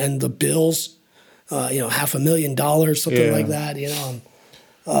load. And the bills, $500,000, something like that, you know.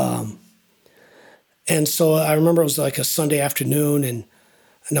 And so I remember it was like a Sunday afternoon, and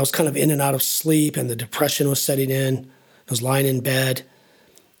I was kind of in and out of sleep, and the depression was setting in. I was lying in bed.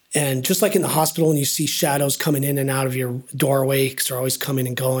 And just like in the hospital, when you see shadows coming in and out of your doorway, because they're always coming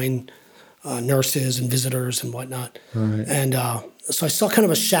and going, nurses and visitors and whatnot. Right. And so I saw kind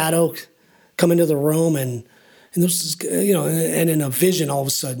of a shadow come into the room, and this is, and in a vision, all of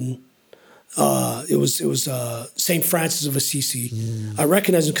a sudden, it was St. Francis of Assisi. I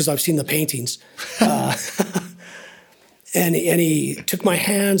recognize him because I've seen the paintings. And he took my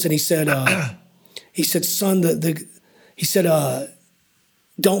hands and he said, son, he said,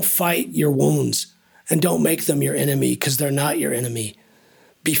 don't fight your wounds and don't make them your enemy, because they're not your enemy.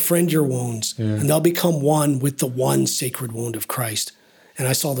 Befriend your wounds, and they'll become one with the one sacred wound of Christ. And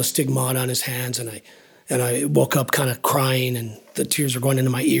I saw the stigmata on his hands, and I woke up kind of crying, and the tears were going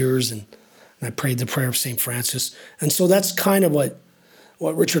into my ears, and I prayed the prayer of St. Francis. And so that's kind of what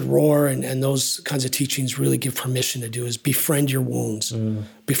Richard Rohr and those kinds of teachings really give permission to do, is befriend your wounds,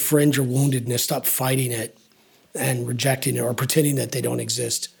 befriend your woundedness, stop fighting it and rejecting it or pretending that they don't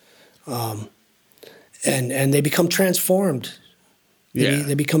exist. And they become transformed.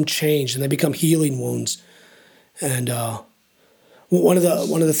 They become changed, and they become healing wounds. And one of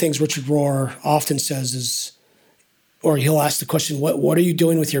the things Richard Rohr often says is, or he'll ask the question, what are you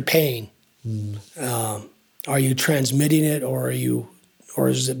doing with your pain? Are you transmitting it, or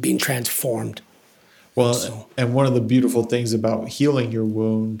is it being transformed? Well, and one of the beautiful things about healing your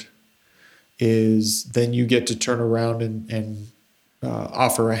wound is then you get to turn around and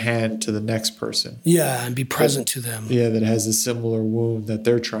offer a hand to the next person. Yeah, and be present to them. Yeah, that has a similar wound that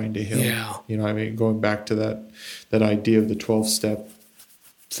they're trying to heal. Yeah. Going back to that idea of the 12-step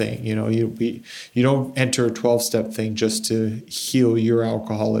thing. You don't enter a 12-step thing just to heal your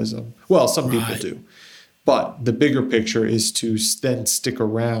alcoholism. Well, some people do. But the bigger picture is to then stick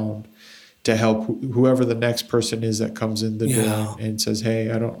around to help whoever the next person is that comes in the door and says,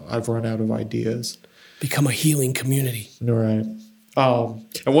 "Hey, I've run out of ideas." Become a healing community. All right.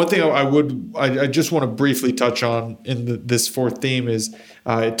 And one thing I just want to briefly touch on in this fourth theme is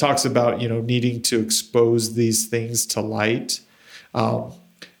it talks about needing to expose these things to light.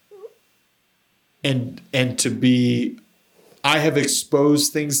 and to be, I have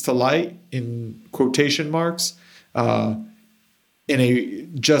exposed things to light in quotation marks, in a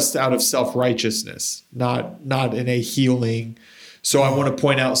just out of self-righteousness, not in a healing. So I want to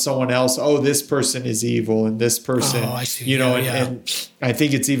point out someone else. Oh, this person is evil, and this person, I see. you know, and I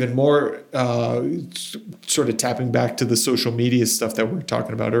think it's even more sort of tapping back to the social media stuff that we were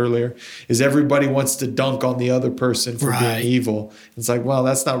talking about earlier. Is everybody wants to dunk on the other person for being evil? It's like, well,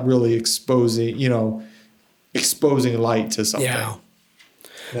 that's not really exposing light to something. Yeah.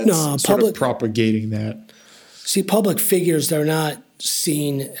 That's sort of propagating that. See, public figures, they're not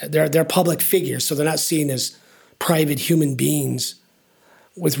seen. They're public figures, so they're not seen as private human beings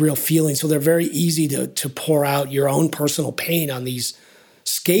with real feelings. So they're very easy to pour out your own personal pain on these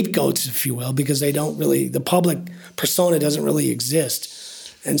scapegoats, if you will, because they don't really, the public persona doesn't really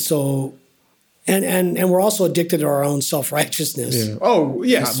exist. And so, and we're also addicted to our own self-righteousness. Yeah. Oh,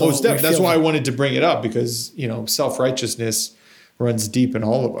 yeah, so most definitely. That's why I wanted to bring it up, because, self-righteousness runs deep in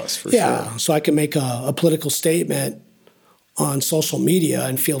all of us, for sure. Yeah, so I can make a political statement on social media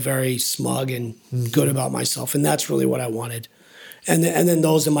and feel very smug and good about myself, and that's really what I wanted. And then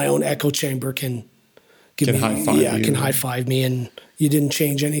those in my own echo chamber can high five you. Can high five me, and you didn't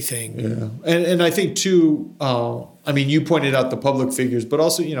change anything. Yeah, and I think too. You pointed out the public figures, but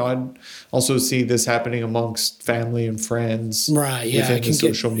also I'd also see this happening amongst family and friends. Right. Yeah. Within the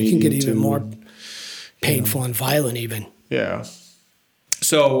social media, it can get even too. more painful and violent, even. Yeah.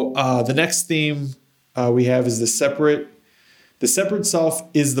 So the next theme we have is the separate. The separate self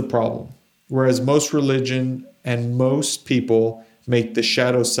is the problem, whereas most religion and most people make the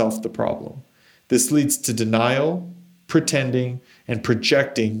shadow self the problem. This leads to denial, pretending, and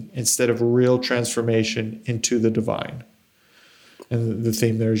projecting instead of real transformation into the divine. And the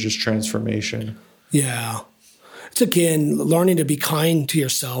theme there is just transformation. Yeah. It's, again, learning to be kind to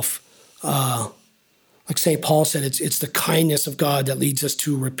yourself. Like St. Paul said, it's the kindness of God that leads us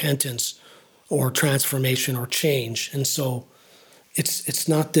to repentance or transformation or change. And so it's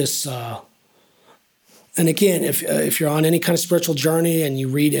not this. And again, if you're on any kind of spiritual journey and you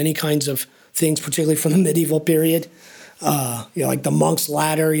read any kinds of things, particularly from the medieval period, like the monk's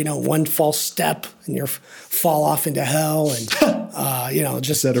ladder, one false step and you fall off into hell, and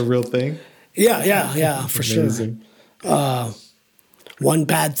just. Is that a real thing? Yeah, for sure. One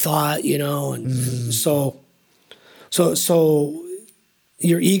bad thought, and so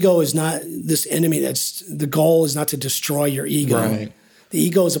your ego is not this enemy. The goal is not to destroy your ego. Right. The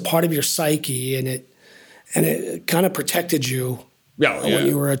ego is a part of your psyche, and it kind of protected you when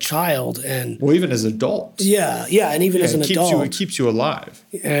you were a child, and even as adults. Yeah, and even as an adult, it keeps you alive.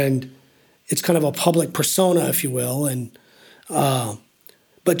 And it's kind of a public persona, if you will, and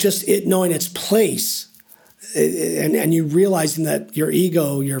but just it knowing its place, and you realizing that your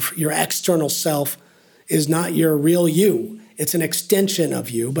ego, your external self, is not your real you. It's an extension of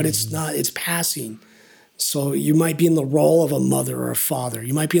you, but it's not. It's passing. So you might be in the role of a mother or a father.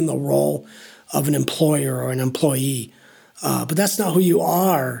 You might be in the role of an employer or an employee. But that's not who you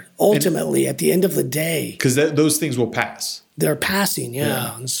are ultimately at the end of the day. Because those things will pass. They're passing,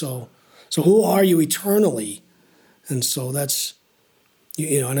 yeah. And so who are you eternally? And so that's,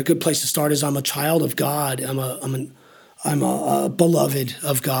 and a good place to start is I'm a child of God. I'm a beloved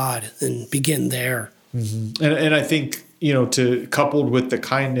of God, and begin there. Mm-hmm. And I think, coupled with the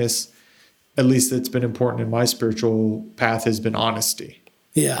kindness, at least that's been important in my spiritual path, has been honesty.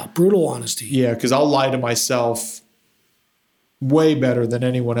 Yeah, brutal honesty. Yeah, because I'll lie to myself way better than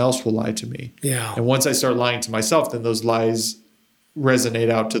anyone else will lie to me. Yeah. And once I start lying to myself, then those lies resonate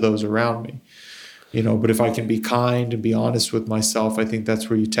out to those around me. But if I can be kind and be honest with myself, I think that's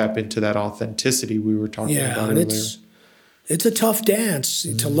where you tap into that authenticity we were talking about earlier. It's a tough dance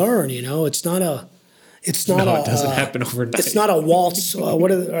to learn, It's not a... It doesn't happen overnight. It's not a waltz.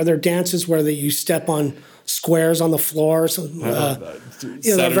 Are there dances where you step on squares on the floor?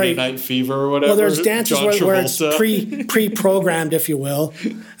 Saturday Night Fever or whatever. Well, there's dances where it's pre-programmed, if you will,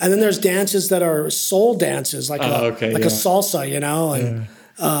 and then there's dances that are soul dances, like a salsa,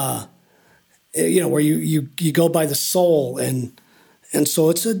 and where you go by the soul, and so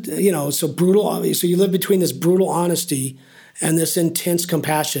it's so brutal. So you live between this brutal honesty and this intense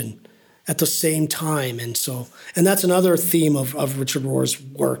compassion at the same time. And that's another theme of Richard Rohr's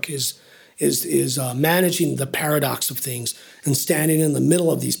work is managing the paradox of things and standing in the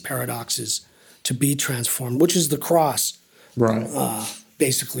middle of these paradoxes to be transformed, which is the cross. Right.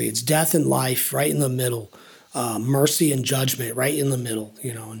 Basically, it's death and life right in the middle, mercy and judgment right in the middle,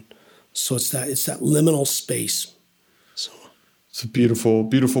 and so it's that liminal space. So it's a beautiful,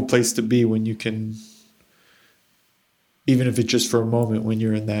 beautiful place to be when you can, even if it's just for a moment, when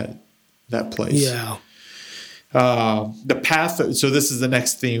you're in that that place. Yeah. So this is the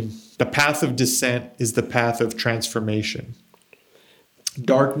next theme. The path of descent is the path of transformation.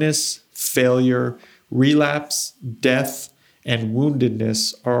 Darkness, failure, relapse, death, and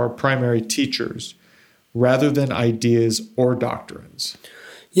woundedness are our primary teachers, rather than ideas or doctrines.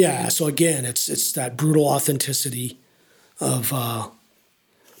 Yeah. So again, it's that brutal authenticity of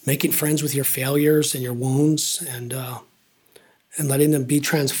making friends with your failures and your wounds, and letting them be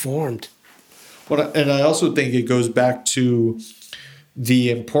transformed. Well, and I also think it goes back to the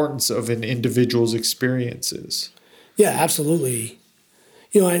importance of an individual's experiences. Yeah, absolutely.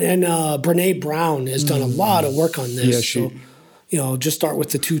 And Brene Brown has done a lot of work on this. Yeah, So, just start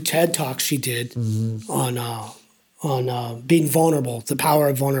with the 2 TED Talks she did on being vulnerable, the power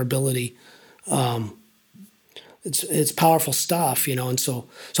of vulnerability. It's powerful stuff, and so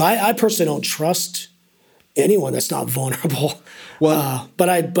I personally don't trust anyone that's not vulnerable. Well, but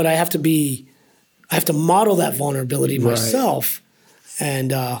I have to model that vulnerability myself,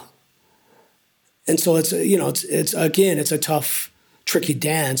 and so it's a tough, tricky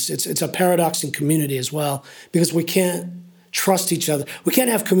dance. It's a paradox in community as well, because we can't trust each other. We can't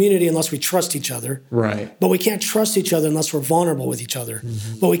have community unless we trust each other. Right. But we can't trust each other unless we're vulnerable with each other.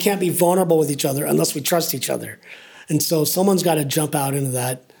 Mm-hmm. But we can't be vulnerable with each other unless we trust each other. And so someone's got to jump out into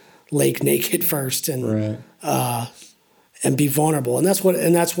that lake naked first and be vulnerable. And that's what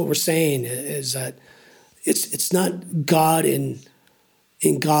we're saying is that it's not God in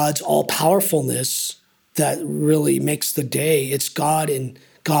God's all powerfulness that really makes the day. It's God in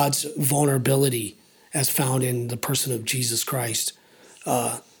God's vulnerability, as found in the person of Jesus Christ,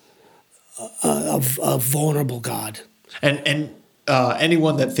 a vulnerable God. And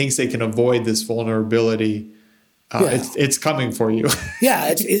anyone that thinks they can avoid this vulnerability, it's coming for you. Yeah,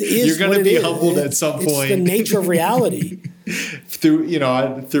 it is. You're going to be humbled at some point. It's the nature of reality.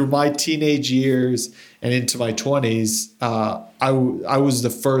 Through my teenage years and into my 20s, I was the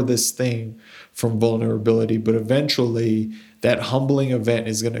furthest thing from vulnerability. But eventually, that humbling event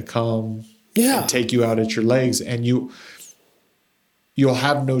is going to come. And take you out at your legs, and you'll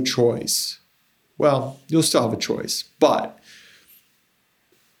have no choice. Well, you'll still have a choice, but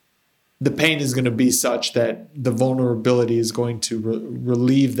the pain is going to be such that the vulnerability is going to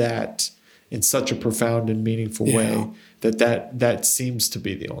relieve that in such a profound and meaningful way that seems to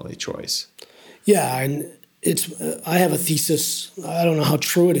be the only choice. Yeah, and I have a thesis. I don't know how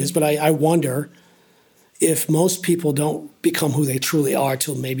true it is, but I wonder if most people don't become who they truly are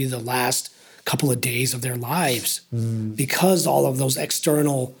till maybe the last couple of days of their lives, because all of those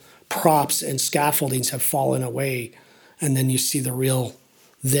external props and scaffoldings have fallen away, and then you see the real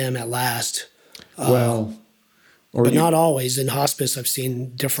them at last. But not always. In hospice, I've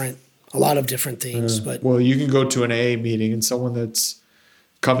seen a lot of different things. But you can go to an AA meeting and someone that's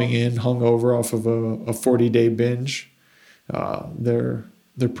coming in hungover off of a 40-day binge, they're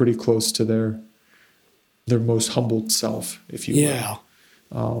pretty close to their most humbled self, if you will.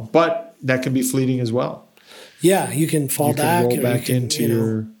 But that can be fleeting as well. Yeah, you can roll back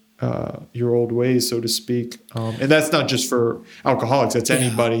into your old ways, so to speak. And that's not just for alcoholics. That's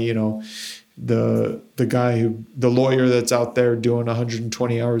anybody, the lawyer that's out there doing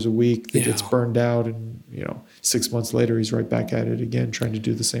 120 hours a week that gets burned out, and 6 months later he's right back at it again, trying to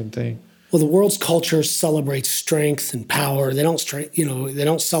do the same thing. Well, the world's culture celebrates strength and power. They don't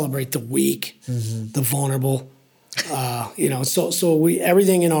celebrate the weak, the vulnerable. So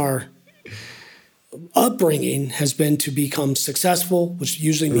everything in our upbringing has been to become successful, which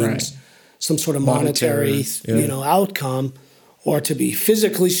usually means some sort of monetary outcome, or to be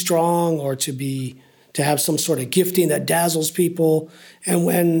physically strong, or to have some sort of gifting that dazzles people.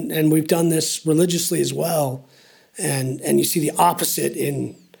 And we've done this religiously as well. And you see the opposite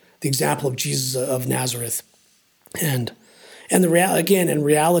in the example of Jesus of Nazareth. And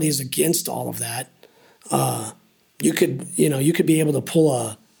reality is against all of that. You could be able to pull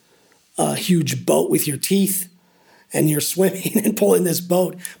a huge boat with your teeth, and you're swimming and pulling this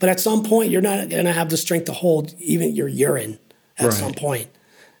boat. But at some point, you're not going to have the strength to hold even your urine at some point.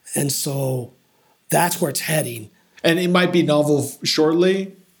 And so that's where it's heading. And it might be novel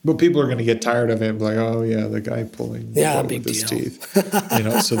shortly, but people are going to get tired of it and be like, oh, yeah, the guy pulling the boat with his teeth.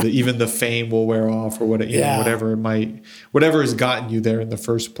 So that even the fame will wear off, or whatever has gotten you there in the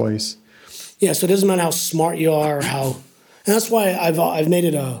first place. Yeah, so it doesn't matter how smart you are, and that's why I've made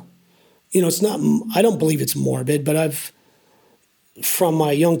it it's not, I don't believe it's morbid, but from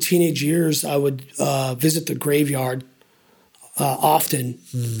my young teenage years, I would visit the graveyard often,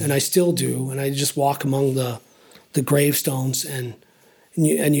 and I still do, and I just walk among the gravestones, and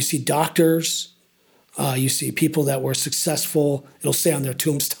you see doctors, You see people that were successful. It'll say on their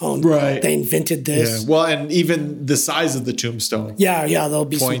tombstone, Right. They invented this. Yeah. Well, and even the size of the tombstone. Yeah, there'll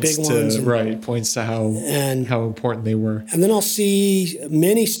be some big ones. Points to how important they were. And then I'll see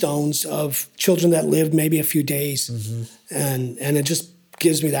many stones of children that lived maybe a few days, and it just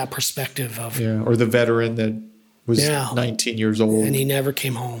gives me that perspective of or the veteran that was 19 years old and he never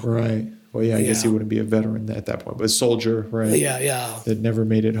came home. Right. Well, I guess he wouldn't be a veteran at that point, but a soldier, right? Yeah. That never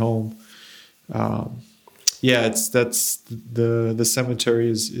made it home. That's the cemetery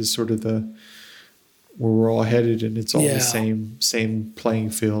is sort of where we're all headed, and it's all the same playing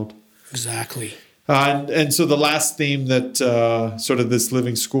field. Exactly. And so the last theme that sort of this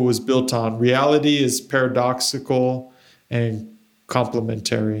living school is built on, reality is paradoxical and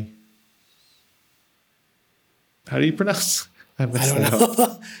complementary. How do you pronounce? I don't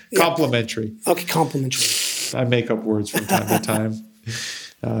know. Complementary. Okay, complementary. I make up words from time to time.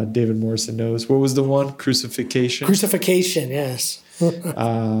 David Morrison knows. What was the one? Crucifixion. Crucifixion, yes.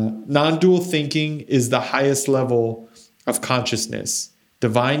 Non-dual thinking is the highest level of consciousness.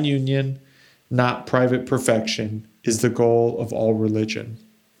 Divine union, not private perfection, is the goal of all religion.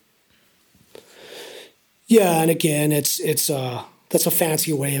 Yeah, and again, that's a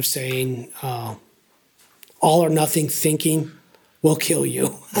fancy way of saying all or nothing thinking will kill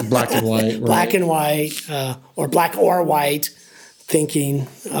you. Black and white. Right? Black and white, or black or white thinking.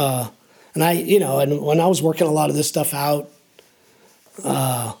 And when I was working a lot of this stuff out,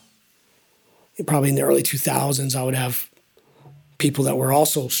 probably in the early 2000s, I would have people that were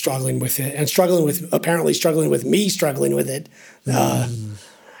also struggling with it and struggling with me struggling with it.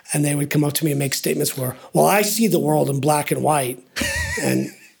 And they would come up to me and make statements where, well, I see the world in black and white.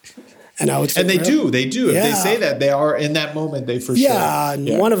 And I would say, and they do. Yeah. If they say that, they are in that moment, they for sure. Yeah,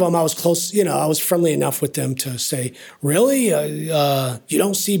 and one of them, I was close, I was friendly enough with them to say, really? You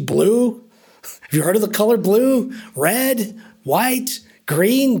don't see blue? Have you heard of the color blue? Red, white,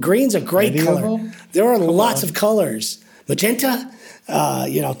 green? Green's a great color. There are lots of colors. Magenta,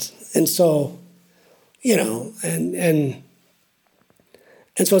 and so, and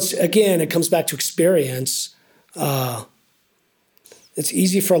so it's, again, it comes back to experience. It's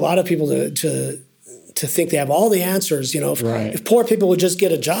easy for a lot of people to think they have all the answers. If poor people would just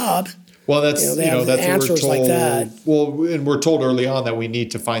get a job. Well, that's that's answers what we're told. Like that. Well, and we're told early on that we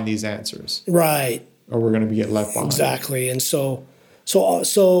need to find these answers, right? Or we're going to get left behind. Exactly, and so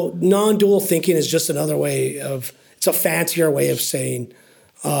non-dual thinking is just another way of. It's a fancier way of saying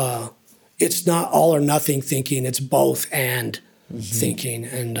it's not all or nothing thinking. It's both and thinking,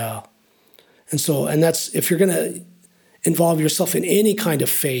 and that's if you're going to involve yourself in any kind of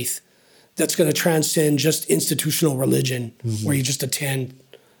faith that's going to transcend just institutional religion, where you just attend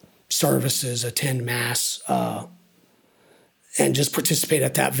services, attend mass, and just participate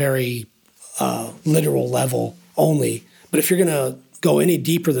at that very literal level only. But if you're going to go any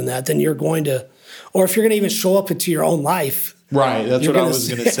deeper than that, then you're going to, or if you're going to even show up into your own life. Right, that's what I was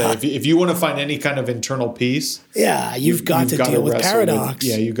going to say. If you want to find any kind of internal peace, you've got to deal with paradox.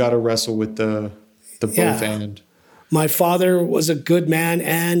 You've got to wrestle with the both and. My father was a good man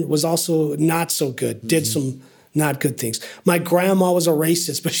and was also not so good, did some not good things. My grandma was a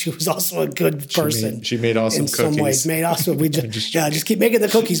racist, but she was also a good person. She made awesome cookies. In some ways. Made awesome. We just keep making the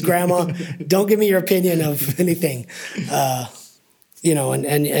cookies, Grandma. Don't give me your opinion of anything. And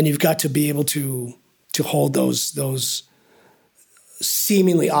you've got to be able to hold those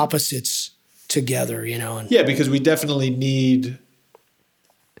seemingly opposites together, And because we definitely need.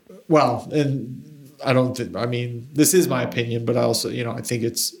 Well, and. This is my opinion, but I also, I think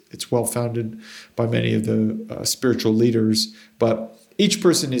it's well founded by many of the spiritual leaders. But each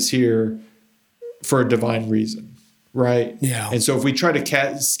person is here for a divine reason, right? Yeah. And so if we try to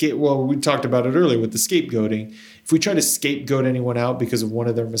we talked about it earlier with the scapegoating. If we try to scapegoat anyone out because of one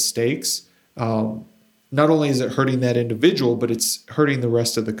of their mistakes, not only is it hurting that individual, but it's hurting the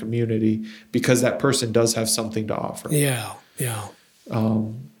rest of the community because that person does have something to offer. Yeah.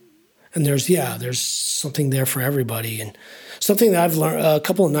 And there's something there for everybody. And something that I've learned a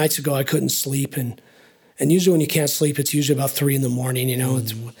couple of nights ago, I couldn't sleep. And usually when you can't sleep, it's usually about 3 a.m.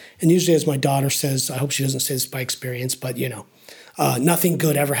 And usually, as my daughter says, I hope she doesn't say this by experience, but nothing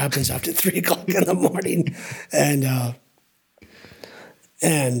good ever happens after 3 o'clock in the morning. And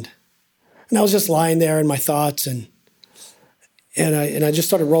I was just lying there in my thoughts and I just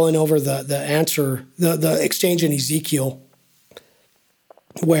started rolling over the answer, the exchange in Ezekiel,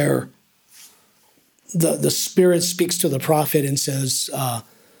 where the Spirit speaks to the prophet and says,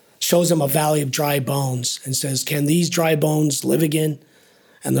 shows him a valley of dry bones and says, can these dry bones live again?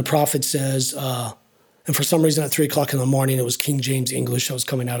 And the prophet says, And for some reason at 3 o'clock in the morning, it was King James English that was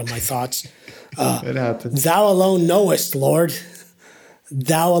coming out of my thoughts. It happens. Thou alone knowest, Lord.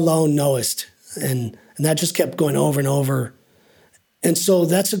 Thou alone knowest. And that just kept going over and over. And so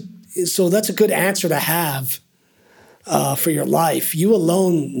that's a good answer to have for your life. You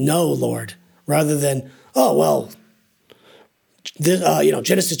alone know, Lord, rather than, oh, well,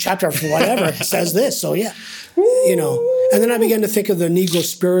 Genesis chapter whatever says this. So yeah, And then I began to think of the Negro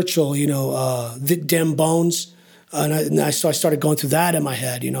spiritual, them bones. So I started going through that in my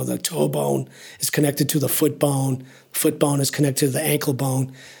head. The toe bone is connected to the foot bone. Foot bone is connected to the ankle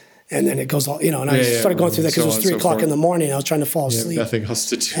bone. And then it goes all, and I started going through that because it was 3 o'clock in the morning. I was trying to fall asleep. Nothing else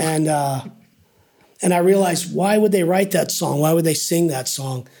to do. And I realized, why would they write that song? Why would they sing that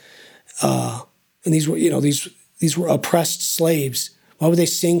song? And these were oppressed slaves. Why would they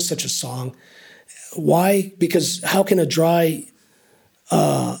sing such a song? Why? Because how can a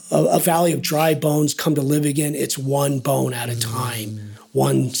valley of dry bones come to live again? It's one bone at a time,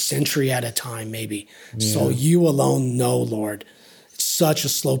 1 century at a time, maybe. Yeah. So you alone know, Lord. It's such a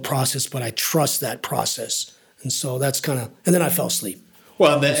slow process, but I trust that process. And so that's and then I fell asleep.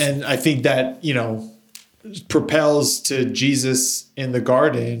 Well, and I think that, propels to Jesus in the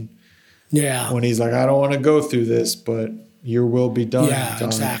garden. Yeah. When he's like, I don't want to go through this, but your will be done. Yeah, done.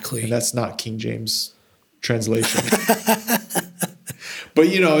 Exactly. And that's not King James translation. But,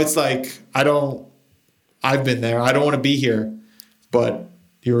 it's like, I've been there. I don't want to be here, but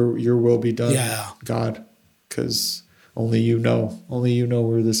your will be done, God, because only you know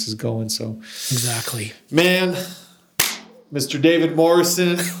where this is going. So exactly. Man, Mr. David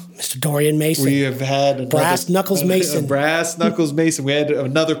Morrison. Mr. Dorian Mason. We have had Brass Knuckles Mason. Brass Knuckles Mason. We had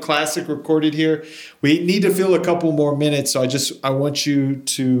another classic recorded here. We need to fill a couple more minutes, so I want you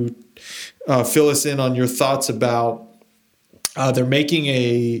to fill us in on your thoughts about they're making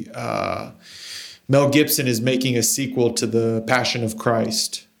Mel Gibson is making a sequel to The Passion of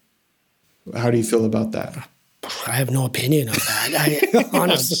Christ. How do you feel about that? I have no opinion of that.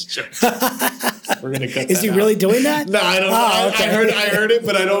 Honestly. We're gonna cut Is he really doing that? No, I don't know. Okay. I heard it,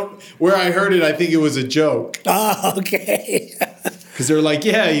 but I don't. Where I heard it, I think it was a joke. Oh, okay. Because they're like,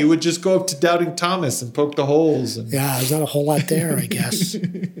 yeah, you would just go up to Doubting Thomas and poke the holes. Yeah, there's not a whole lot there, I guess.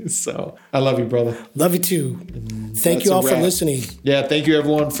 So I love you, brother. Love you too. Thank you all for listening. Yeah, thank you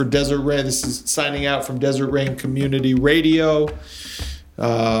everyone for Desert Rain. This is signing out from Desert Rain Community Radio.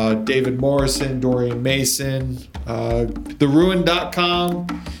 David Morrison, Dorian Mason, TheRuin.com,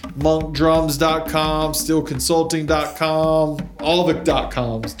 MonkDrums.com, StillConsulting.com, all the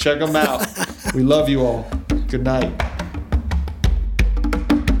 .coms. Check them out. We love you all. Good night.